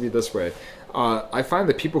has to be this way. I find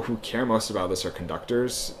that people who care most about this are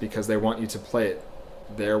conductors, because they want you to play it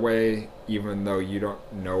their way, even though you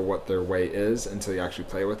don't know what their way is until you actually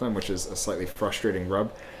play with them, which is a slightly frustrating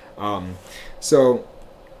rub. So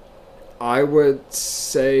I would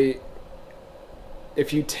say,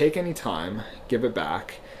 if you take any time, give it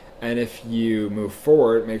back. And if you move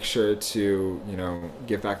forward, make sure to,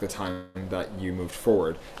 give back the time that you moved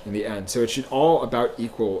forward in the end. So it should all about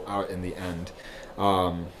equal out in the end.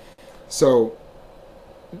 So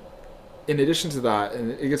in addition to that,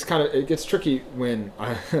 and it gets tricky when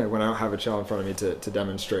I don't have a cello in front of me to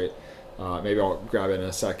demonstrate. Maybe I'll grab it in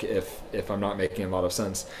a sec if I'm not making a lot of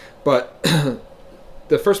sense. But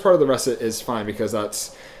the first part of the recit is fine, because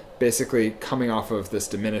that's basically coming off of this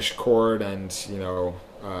diminished chord and,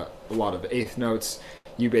 a lot of eighth notes.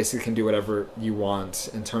 You basically can do whatever you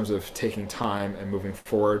want in terms of taking time and moving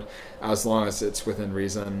forward, as long as it's within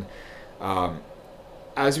reason.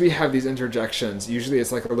 As we have these interjections, usually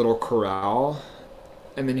it's like a little chorale,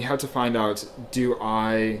 and then you have to find out, do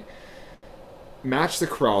I match the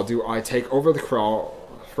chorale? Do I take over the chorale?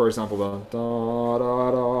 For example, the da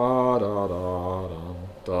da da da da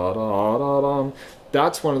da da da da.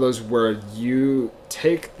 That's one of those where you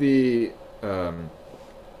take the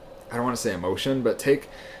I don't want to say emotion, but take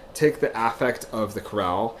the affect of the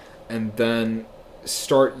chorale, and then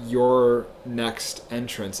start your next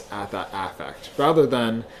entrance at that affect. Rather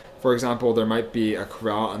than, for example, there might be a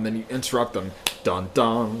chorale and then you interrupt them. Dun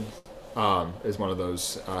dun is one of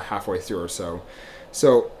those halfway through or so.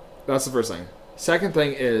 So that's the first thing. Second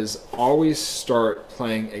thing is, always start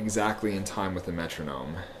playing exactly in time with the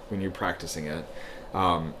metronome when you're practicing it.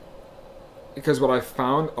 Because what I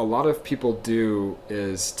found a lot of people do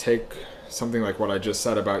is take something like what I just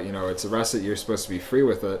said about, it's a recit, you're supposed to be free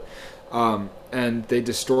with it, and they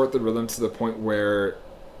distort the rhythm to the point where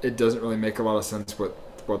it doesn't really make a lot of sense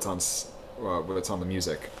what's on the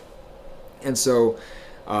music. And so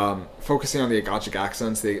focusing on the agagic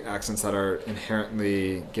accents, the accents that are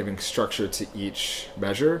inherently giving structure to each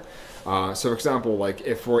measure. So for example, like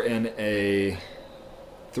if we're in a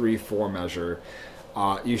 3/4 measure,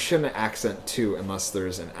 you shouldn't accent 2 unless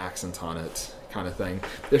there's an accent on it, kind of thing.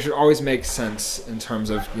 They should always make sense in terms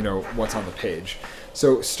of, what's on the page.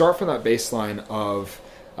 So start from that baseline of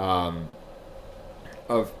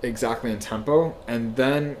exactly in tempo, and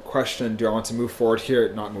then question, do I want to move forward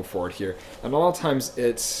here, not move forward here? And a lot of times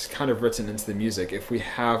it's kind of written into the music. If we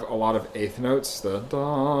have a lot of eighth notes, the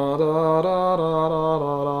da da da da da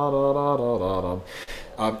da da da da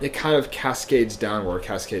da, it kind of cascades downward,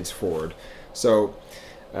 cascades forward. So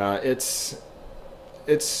it's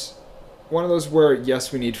one of those where,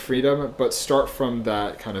 yes, we need freedom, but start from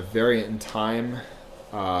that kind of variant in time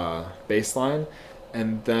baseline,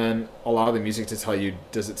 and then allow the music to tell you,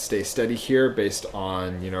 does it stay steady here based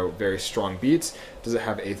on, very strong beats? Does it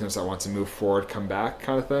have eighth notes that want to move forward, come back,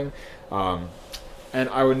 kind of thing? And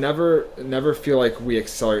I would never feel like we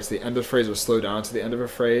accelerate to the end of a phrase or slow down to the end of a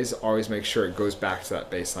phrase. Always make sure it goes back to that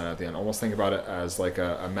bass line at the end. Almost think about it as like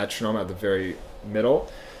a metronome at the very middle,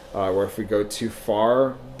 where if we go too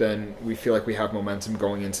far, then we feel like we have momentum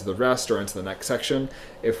going into the rest or into the next section.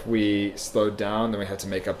 If we slow down, then we have to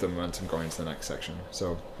make up the momentum going into the next section.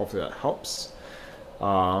 So hopefully that helps.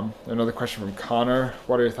 Another question from Connor.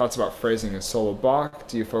 What are your thoughts about phrasing in solo Bach?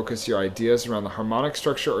 Do you focus your ideas around the harmonic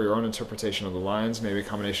structure or your own interpretation of the lines? Maybe a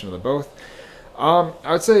combination of the both. I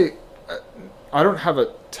would say I don't have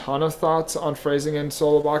a ton of thoughts on phrasing in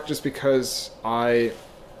solo Bach just because I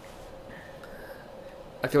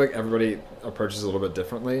feel like everybody approaches it a little bit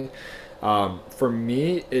differently. For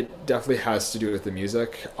me, it definitely has to do with the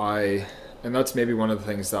music. And that's maybe one of the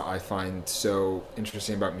things that I find so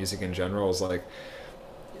interesting about music in general is like,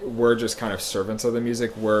 we're just kind of servants of the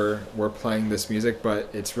music. We're playing this music, but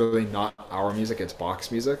it's really not our music, it's Bach's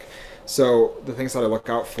music. So the things that I look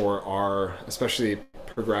out for are especially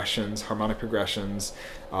progressions, harmonic progressions,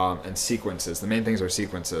 and sequences. The main things are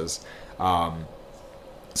sequences.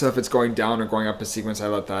 So if it's going down or going up a sequence, I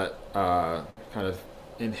let that kind of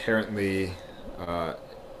inherently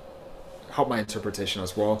help my interpretation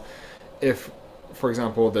as well. If, for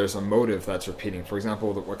example, there's a motive that's repeating. For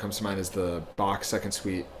example, what comes to mind is the Bach Second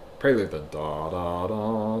Suite Prelude, the da da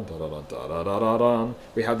da da da da da da da da.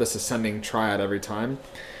 We have this ascending triad every time.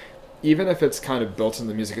 Even if it's kind of built in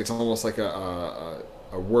the music, it's almost like a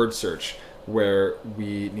word search where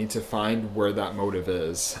we need to find where that motive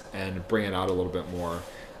is and bring it out a little bit more.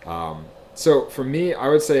 So for me, I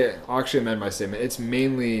would say, I'll actually amend my statement. It's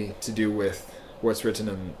mainly to do with what's written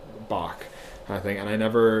in Bach, kind of thing. And I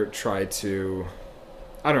never try to,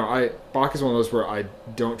 I don't know, Bach is one of those where I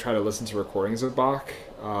don't try to listen to recordings of Bach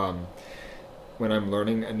when I'm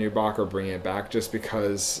learning a new Bach or bringing it back, just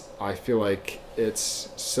because I feel like it's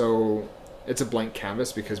a blank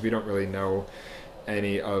canvas because we don't really know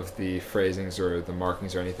any of the phrasings or the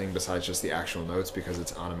markings or anything besides just the actual notes because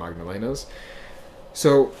it's Anna Magdalena's.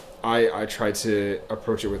 So I try to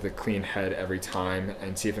approach it with a clean head every time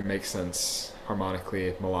and see if it makes sense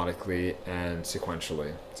harmonically, melodically, and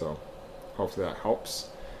sequentially. So hopefully that helps.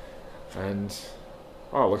 And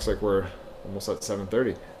it looks like we're almost at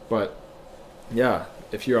 7:30. But yeah,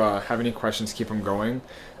 if you have any questions, keep them going.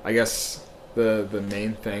 I guess the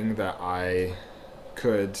main thing that I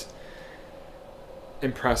could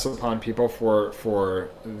impress upon people for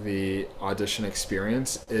the audition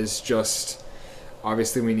experience is just,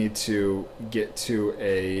 obviously we need to get to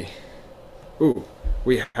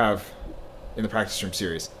we have in the practice room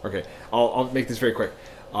series. Okay, I'll make this very quick.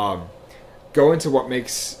 Go into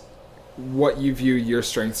what you view your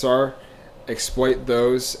strengths are, exploit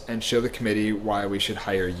those, and show the committee why we should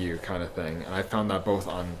hire you, kind of thing. And I found that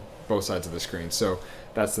on both sides of the screen. So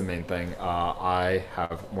that's the main thing. I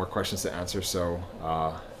have more questions to answer, so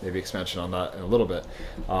maybe expansion on that in a little bit.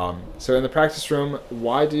 So in the practice room,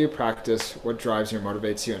 why do you practice? What drives you or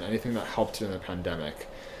motivates you? And anything that helped you in the pandemic?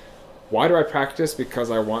 Why do I practice?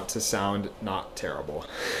 Because I want to sound not terrible.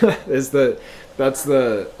 That's the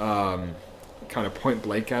kind of point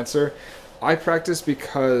blank answer. I practice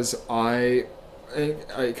because I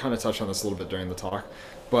kind of touched on this a little bit during the talk,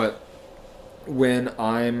 but when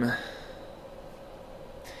I'm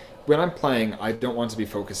playing, I don't want to be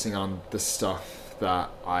focusing on the stuff that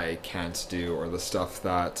I can't do or the stuff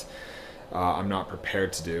that I'm not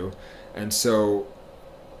prepared to do. And so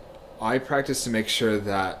I practice to make sure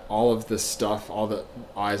that all of this stuff, all the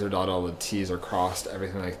I's are dotted, all the T's are crossed,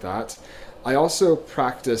 everything like that. I also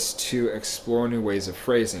practice to explore new ways of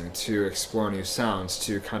phrasing, to explore new sounds,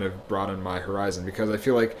 to kind of broaden my horizon, because I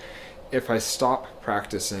feel like if I stop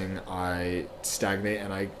practicing, I stagnate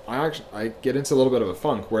and I get into a little bit of a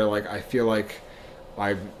funk where like I feel like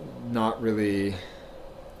I'm not really,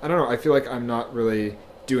 I don't know, I feel like I'm not really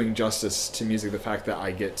doing justice to music, the fact that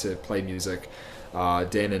I get to play music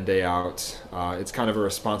day in and day out. It's kind of a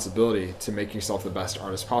responsibility to make yourself the best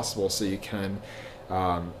artist possible so you can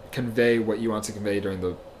convey what you want to convey during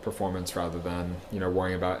the performance rather than,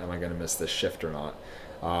 worrying about, am I going to miss this shift or not?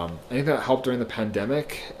 Anything that helped during the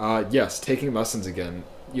pandemic? Yes, taking lessons again.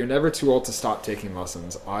 You're never too old to stop taking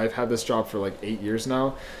lessons. I've had this job for like 8 years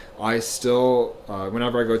now. I still,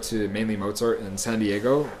 whenever I go to mainly Mozart in San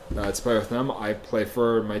Diego to play with them, I play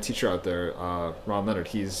for my teacher out there, Ron Leonard.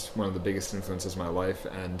 He's one of the biggest influences in my life,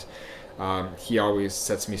 and he always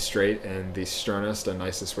sets me straight in the sternest and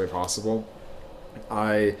nicest way possible.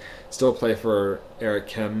 I still play for Eric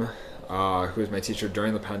Kim, who was my teacher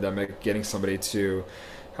during the pandemic, getting somebody to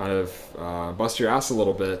kind of bust your ass a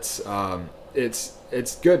little bit.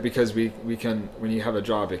 It's good because we can, when you have a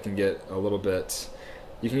job, it can get a little bit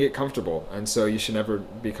you can get comfortable, and so you should never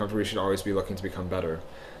be comfortable. You should always be looking to become better.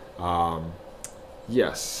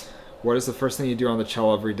 Yes. What is the first thing you do on the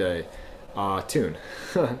cello every day? Tune.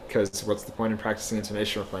 Because what's the point in practicing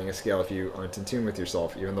intonation or playing a scale if you aren't in tune with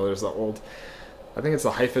yourself? Even though there's that old, I think it's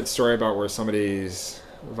the Heifetz story about where somebody's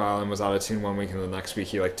violin was out of tune one week and the next week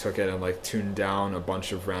he like took it and like tuned down a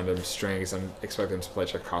bunch of random strings and expected them to play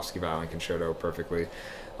Tchaikovsky violin concerto perfectly,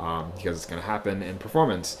 because it's going to happen in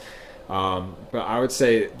performance. But I would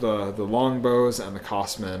say the long bows and the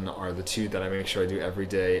Kosman are the two that I make sure I do every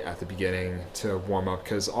day at the beginning to warm up,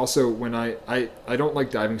 because also when I don't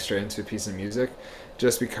like diving straight into a piece of music,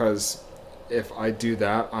 just because if I do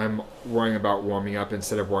that, I'm worrying about warming up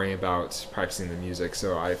instead of worrying about practicing the music.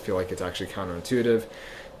 So I feel like it's actually counterintuitive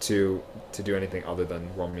to do anything other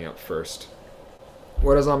than warming up first.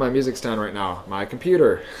 What is on my music stand right now? My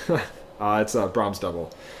computer. It's a Brahms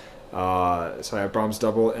double. So I have Brahms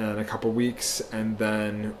double in a couple weeks, and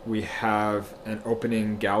then we have an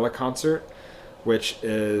opening gala concert, which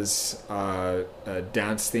is a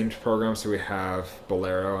dance-themed program. So we have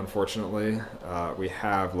Bolero, unfortunately. We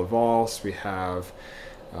have La Valse. We have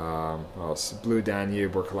Blue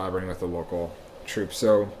Danube. We're collaborating with the local troupe.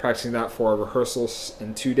 So practicing that for rehearsals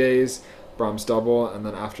in 2 days, Brahms double, and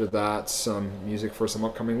then after that, some music for some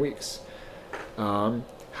upcoming weeks.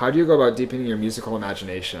 How do you go about deepening your musical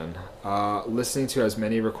imagination? Listening to as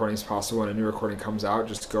many recordings as possible. When a new recording comes out,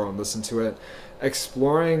 just go and listen to it.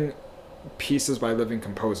 Exploring pieces by living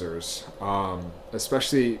composers,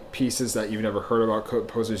 especially pieces that you've never heard about,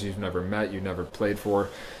 composers you've never met, you've never played for.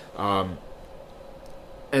 And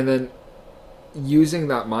then using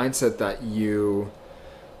that mindset that you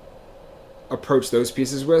approach those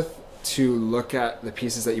pieces with to look at the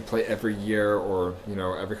pieces that you play every year or,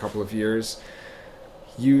 every couple of years.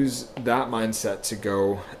 Use that mindset to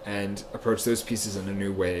go and approach those pieces in a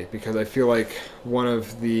new way, because I feel like one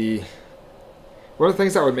of the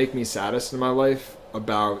things that would make me saddest in my life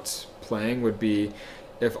about playing would be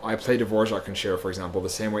if I play Dvorak concerto, for example, the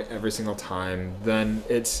same way every single time. Then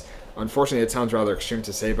it's, unfortunately, it sounds rather extreme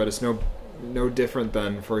to say, but it's no different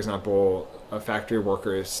than, for example, a factory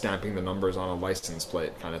worker stamping the numbers on a license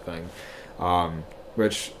plate kind of thing,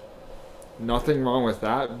 which, nothing wrong with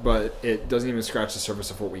that, but it doesn't even scratch the surface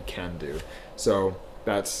of what we can do. So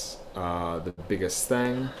that's the biggest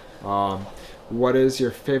thing. What is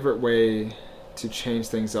your favorite way to change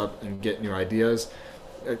things up and get new ideas?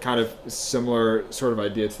 A kind of similar sort of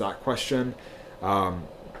idea to that question.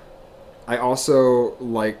 I also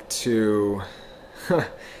like to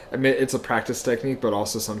I mean, it's a practice technique, but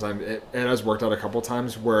also sometimes it has worked out a couple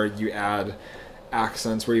times where you add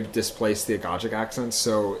accents, where you've displaced the agogic accents.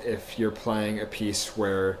 So if you're playing a piece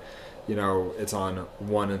where it's on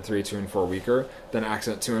 1 and 3, 2 and 4 weaker, then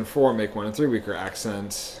accent 2 and 4 make 1 and 3 weaker,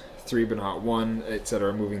 accent 3 but not 1,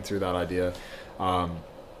 etc., moving through that idea.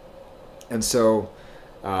 And so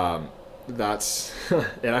that's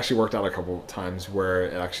it actually worked out a couple times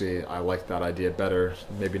where I liked that idea better,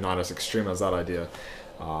 maybe not as extreme as that idea.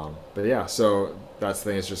 But yeah, so that's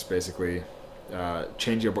the thing, is just basically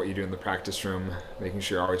changing up what you do in the practice room, making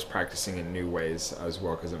sure you're always practicing in new ways as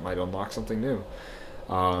well, because it might unlock something new.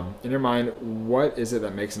 In your mind, what is it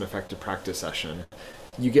that makes an effective practice session?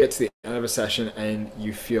 You get to the end of a session and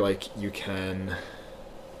you feel like you can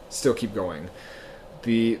still keep going.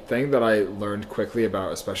 The thing that I learned quickly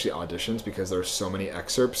about especially auditions, because there's so many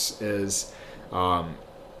excerpts, is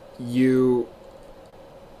you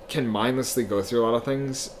can mindlessly go through a lot of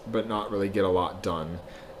things but not really get a lot done.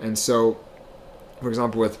 And so, for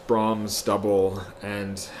example, with Brahms double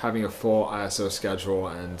and having a full ISO schedule,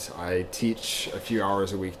 and I teach a few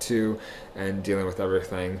hours a week too, and dealing with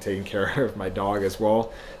everything, taking care of my dog as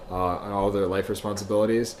well, and all their life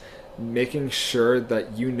responsibilities, making sure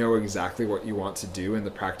that you know exactly what you want to do in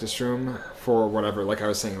the practice room for whatever, like I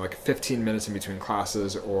was saying, like 15 minutes in between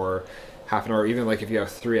classes or half an hour, even like if you have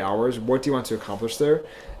 3 hours, what do you want to accomplish there?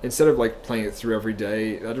 Instead of like playing it through every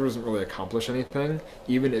day, that doesn't really accomplish anything,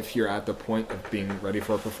 even if you're at the point of being ready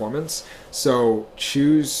for a performance. So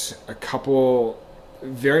choose a couple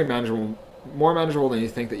very manageable, more manageable than you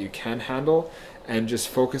think that you can handle, and just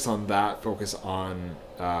focus on that, focus on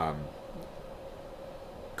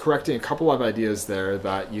correcting a couple of ideas there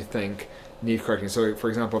that you think need correcting. So for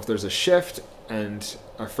example, if there's a shift and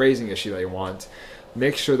a phrasing issue that you want,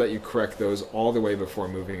 make sure that you correct those all the way before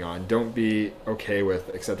moving on. Don't be okay with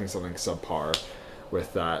accepting something subpar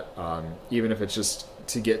with that, even if it's just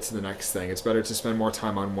to get to the next thing. It's better to spend more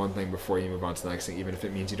time on one thing before you move on to the next thing, even if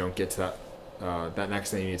it means you don't get to that next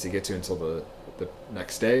thing you need to get to until the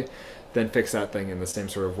next day. Then fix that thing in the same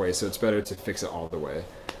sort of way. So it's better to fix it all the way.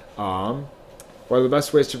 What are the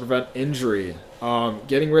best ways to prevent injury?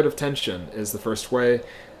 Getting rid of tension is the first way.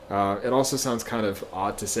 It also sounds kind of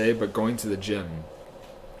odd to say, but going to the gym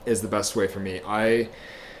is the best way for me. I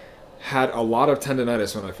had a lot of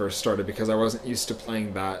tendonitis when I first started because I wasn't used to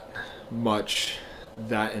playing that much,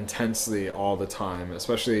 that intensely all the time,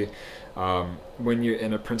 especially when you're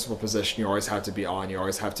in a principal position. You always have to be on, you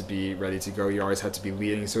always have to be ready to go, you always have to be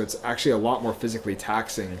leading, so it's actually a lot more physically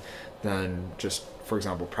taxing than just, for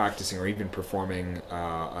example, practicing or even performing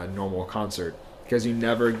a normal concert, because you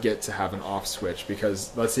never get to have an off switch.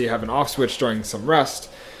 Because let's say you have an off switch during some rest,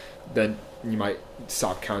 then you might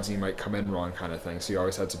stop counting, you might come in wrong, kind of thing, so you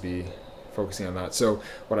always have to be focusing on that. So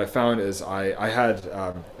what I found is I had,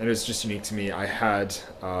 and it was just unique to me, I had,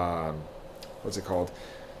 what's it called?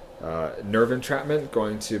 Nerve entrapment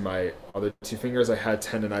going to my other two fingers. I had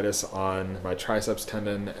tendonitis on my triceps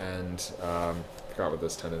tendon and I forgot what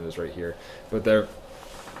this tendon is right here, but there.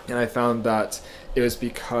 And I found that it was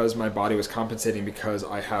because my body was compensating because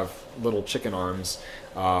I have little chicken arms,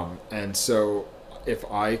 and so if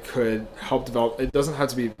I could help develop, it doesn't have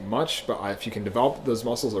to be much, but if you can develop those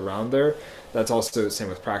muscles around there, that's also the same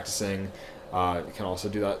with practicing. You can also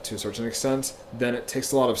do that to a certain extent. Then it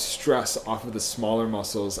takes a lot of stress off of the smaller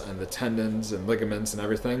muscles and the tendons and ligaments and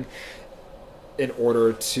everything in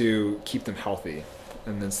order to keep them healthy.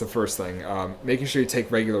 And that's the first thing. Making sure you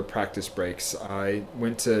take regular practice breaks. I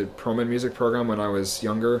went to Proman music program when I was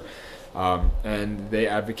younger, and they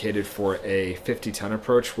advocated for a 50-10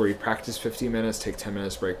 approach where you practice 50 minutes, take 10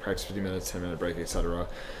 minutes break, practice 50 minutes, 10-minute break, etc.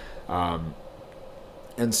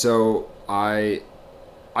 And so I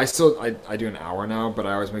do an hour now, but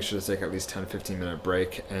I always make sure to take at least 10-15 minute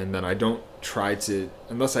break, and then I don't try to,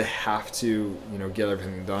 unless I have to, get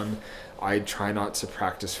everything done, I try not to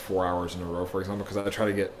practice 4 hours in a row, for example, because I try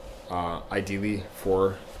to get ideally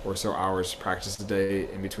 4 or so hours practice a day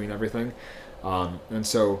in between everything. And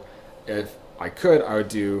so if I could, I would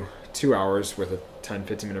do 2 hours with a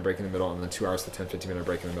 10-15 minute break in the middle, and then 2 hours with a 10-15 minute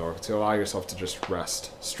break in the middle to allow yourself to just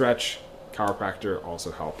rest. Stretch, chiropractor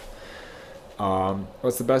also help.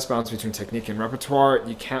 What's the best balance between technique and repertoire?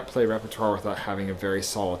 You can't play repertoire without having a very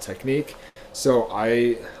solid technique. So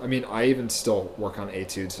I mean, I even still work on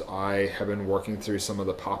etudes. I have been working through some of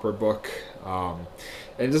the Popper book, and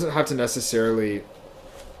it doesn't have to necessarily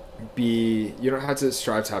be, you don't have to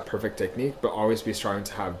strive to have perfect technique, but always be striving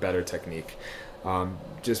to have better technique.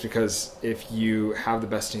 Just because if you have the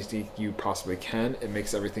best technique you possibly can, it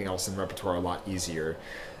makes everything else in repertoire a lot easier.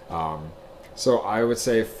 So I would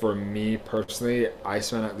say for me personally, I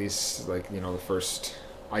spend at least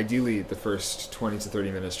ideally the first 20 to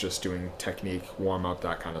 30 minutes just doing technique, warm up,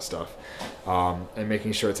 that kind of stuff, and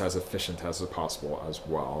making sure it's as efficient as possible as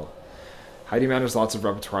well. How do you manage lots of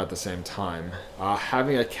repertoire at the same time?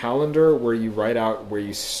 Having a calendar where you write out where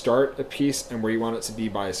you start a piece and where you want it to be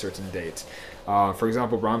by a certain date. For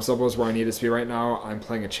example, Brahms double is where I need it to be right now. I'm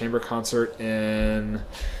playing a chamber concert in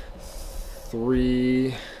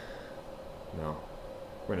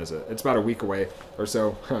when is it? It's about a week away or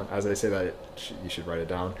so. As I say that, you should write it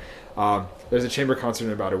down. There's a chamber concert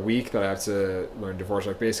in about a week that I have to learn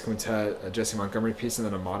Dvorak bass quintet, a Jesse Montgomery piece, and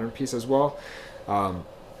then a modern piece as well.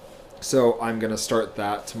 So I'm going to start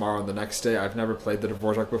that tomorrow and the next day. I've never played the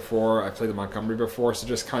Dvorak before. I played the Montgomery before, so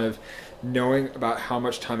just kind of knowing about how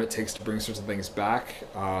much time it takes to bring certain things back.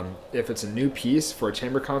 If it's a new piece for a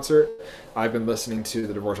chamber concert, I've been listening to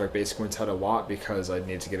the Dvorak bass quintet a lot because I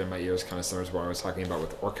need to get in my ears, kind of similar to what I was talking about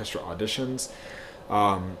with orchestra auditions.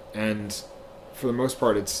 And for the most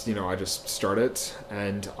part, it's, I just start it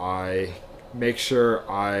and I make sure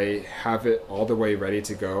I have it all the way ready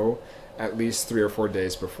to go at least 3 or 4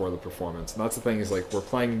 days before the performance. And that's the thing, is like we're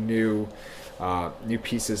playing new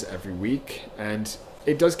pieces every week, and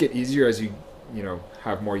it does get easier as you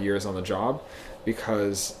have more years on the job,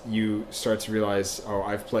 because you start to realize, oh,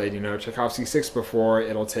 I've played Tchaikovsky 6 before,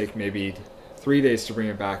 it'll take maybe 3 days to bring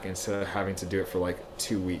it back instead of having to do it for like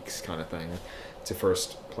 2 weeks kind of thing to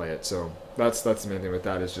first play it. So that's the main thing with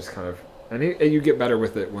that, is just kind of, and you get better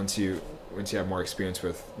with it once you have more experience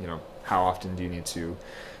with how often do you need to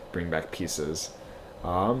bring back pieces.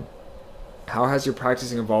 How has your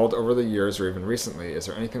practicing evolved over the years or even recently? Is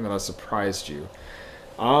there anything that has surprised you?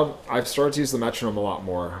 I've started to use the metronome a lot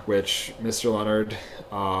more, which Mr. Leonard,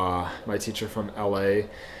 my teacher from LA,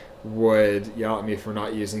 would yell at me for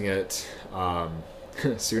not using it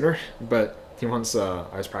sooner, but he once,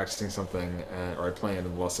 I was practicing something, or I playing it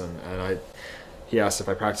in the lesson, and he asked if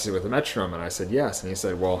I practiced it with a metronome, and I said yes, and he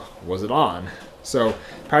said, well, was it on? So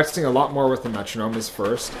practicing a lot more with the metronome is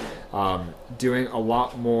first, doing a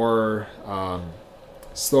lot more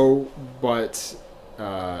slow but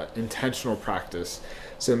intentional practice.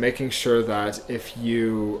 So making sure that if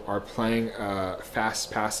you are playing a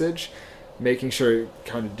fast passage, making sure you're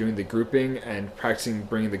kind of doing the grouping and practicing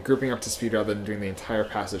bringing the grouping up to speed rather than doing the entire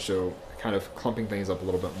passage, so kind of clumping things up a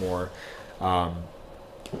little bit more.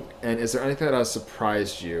 And is there anything that has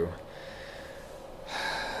surprised you?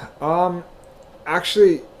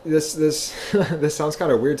 Actually, this this sounds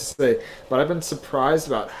kind of weird to say, but I've been surprised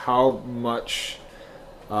about how much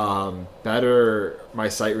better my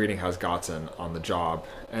sight reading has gotten on the job.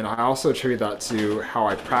 And I also attribute that to how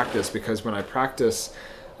I practice, because when I practice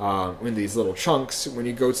in these little chunks, when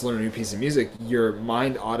you go to learn a new piece of music, your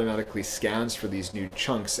mind automatically scans for these new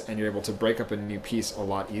chunks, and you're able to break up a new piece a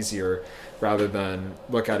lot easier rather than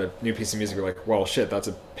look at a new piece of music and be like, well, shit, that's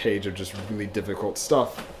a page of just really difficult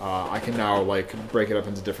stuff. I can now like break it up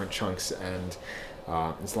into different chunks, and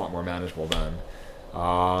it's a lot more manageable then.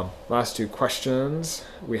 Last two questions.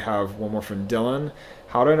 We have one more from Dylan.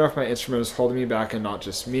 How do I know if my instrument is holding me back and not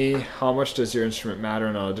just me? How much does your instrument matter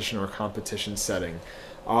in an audition or competition setting?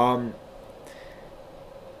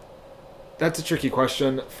 That's a tricky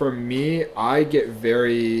question. For me, I get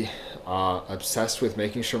very obsessed with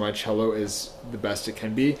making sure my cello is the best it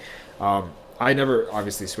can be. I never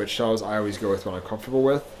obviously switch cellos. I always go with what I'm comfortable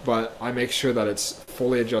with, but I make sure that it's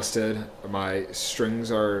fully adjusted. My strings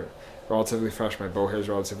are relatively fresh, my bow hair is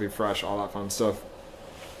relatively fresh, all that fun stuff,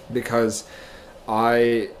 because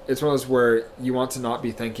it's one of those where you want to not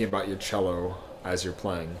be thinking about your cello as you're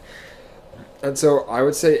playing. And so I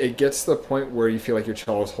would say it gets to the point where you feel like your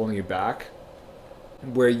cello is holding you back,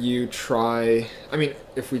 where you try, I mean,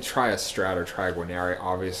 if we try a Strat or try a Guarneri,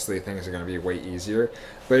 obviously things are going to be way easier.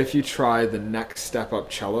 But if you try the next step up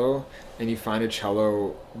cello and you find a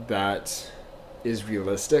cello that is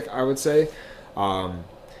realistic, I would say,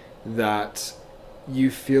 that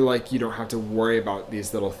you feel like you don't have to worry about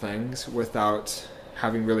these little things without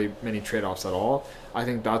having really many trade-offs at all, I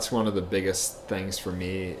think that's one of the biggest things for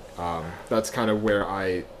me. That's kind of where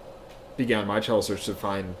I began my cello search to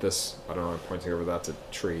find this, I don't know, I'm pointing over, that's a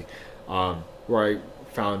tree, where I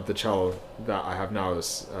found the cello that I have now.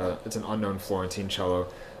 It's an unknown Florentine cello.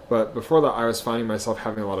 But before that, I was finding myself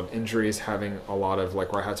having a lot of injuries, having a lot of,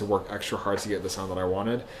 like, where I had to work extra hard to get the sound that I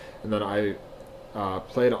wanted. And then I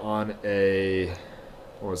played on a,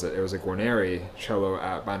 what was it? It was a Guarneri cello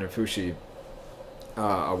at Banfushi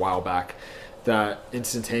a while back that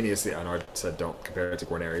instantaneously, I know I said don't compare it to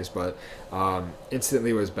Guarneri's, but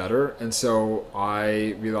instantly was better. And so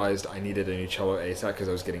I realized I needed a new cello ASAP because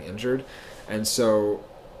I was getting injured. And so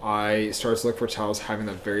I started to look for cellos having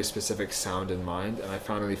that very specific sound in mind, and I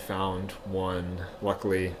finally found one,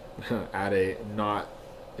 luckily, at a not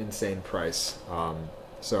insane price.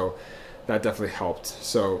 So that definitely helped.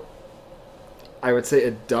 So I would say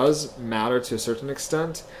it does matter to a certain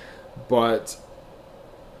extent, but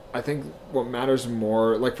I think what matters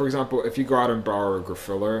more, like for example, if you go out and borrow a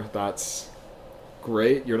Grafiller, that's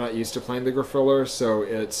great. You're not used to playing the Grafiller, so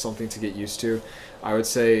it's something to get used to. I would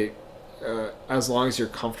say as long as you're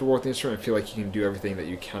comfortable with the instrument and feel like you can do everything that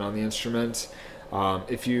you can on the instrument,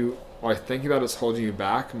 if you are thinking that it's holding you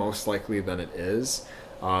back, most likely then it is.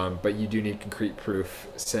 But you do need concrete proof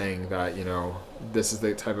saying that, you know, this is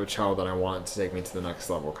the type of cello that I want to take me to the next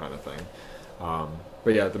level kind of thing.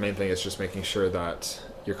 But yeah, the main thing is just making sure that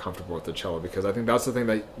you're comfortable with the cello, because I think that's the thing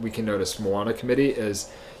that we can notice more on a committee is,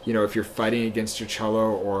 you know, if you're fighting against your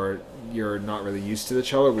cello or you're not really used to the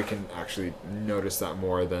cello, we can actually notice that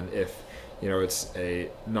more than if, you know, it's a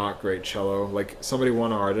not great cello. Like somebody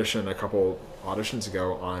won our audition a couple auditions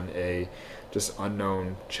ago on a just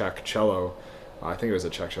unknown Czech cello. I think it was a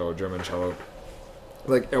Czech cello, German cello.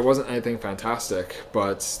 Like, it wasn't anything fantastic,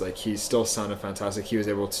 but like he still sounded fantastic. He was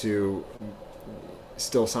able to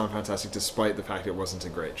still sound fantastic despite the fact it wasn't a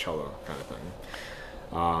great cello kind of thing.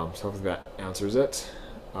 So hopefully that answers it.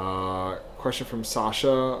 Question from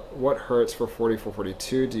Sasha: what hurts for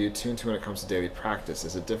 4442 do you tune to when it comes to daily practice?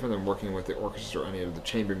 Is it different than working with the orchestra or any of the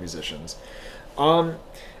chamber musicians? Our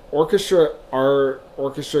orchestra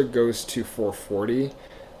goes to 440.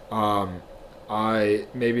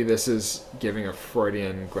 Maybe this is giving a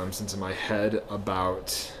Freudian glimpse into my head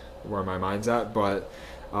about where my mind's at, but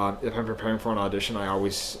if I'm preparing for an audition, I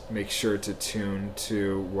always make sure to tune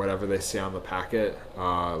to whatever they say on the packet.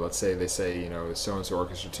 Let's say they say, you know, so-and-so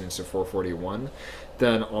orchestra tunes to 441,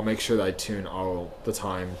 then I'll make sure that I tune all the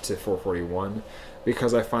time to 441,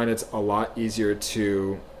 because I find it's a lot easier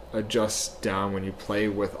to adjust down when you play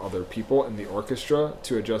with other people in the orchestra,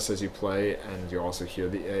 to adjust as you play, and you also hear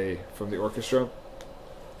the A from the orchestra.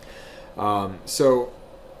 So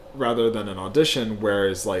rather than an audition,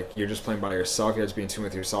 whereas like you're just playing by yourself, you have to be in tune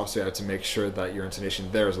with yourself, so you have to make sure that your intonation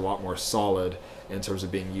there is a lot more solid in terms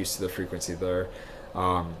of being used to the frequency there.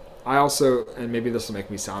 I also, and maybe this will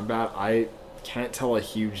make me sound bad, I can't tell a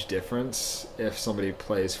huge difference if somebody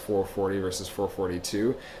plays 440 versus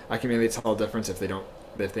 442. I can mainly tell a difference if they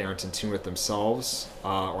aren't in tune with themselves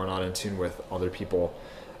or not in tune with other people,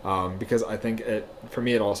 because I think for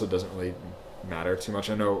me it also doesn't really matter too much.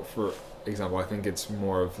 I know, for example, I think it's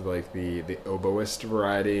more of like the oboist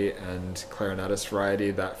variety and clarinetist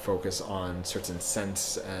variety that focus on certain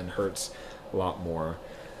cents and hertz a lot more.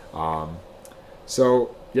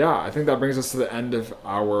 So yeah, I think that brings us to the end of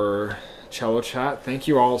our cello chat. Thank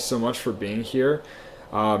you all so much for being here.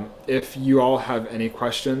 If you all have any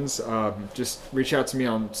questions, just reach out to me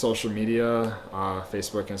on social media,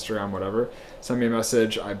 Facebook, Instagram, whatever. Send me a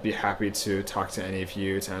message. I'd be happy to talk to any of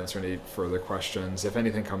you, to answer any further questions. If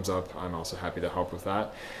anything comes up, I'm also happy to help with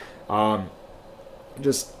that.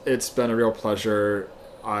 It's been a real pleasure.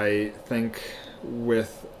 I think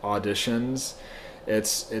with auditions,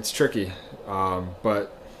 it's tricky,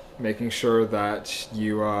 but making sure that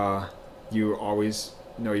you always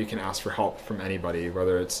know you can ask for help from anybody,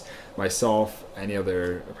 whether it's myself, any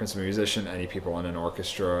other principal musician, any people in an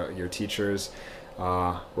orchestra, your teachers.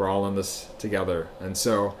 We're all in this together. And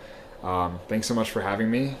so thanks so much for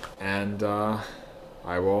having me, and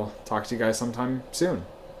I will talk to you guys sometime soon.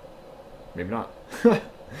 Maybe not.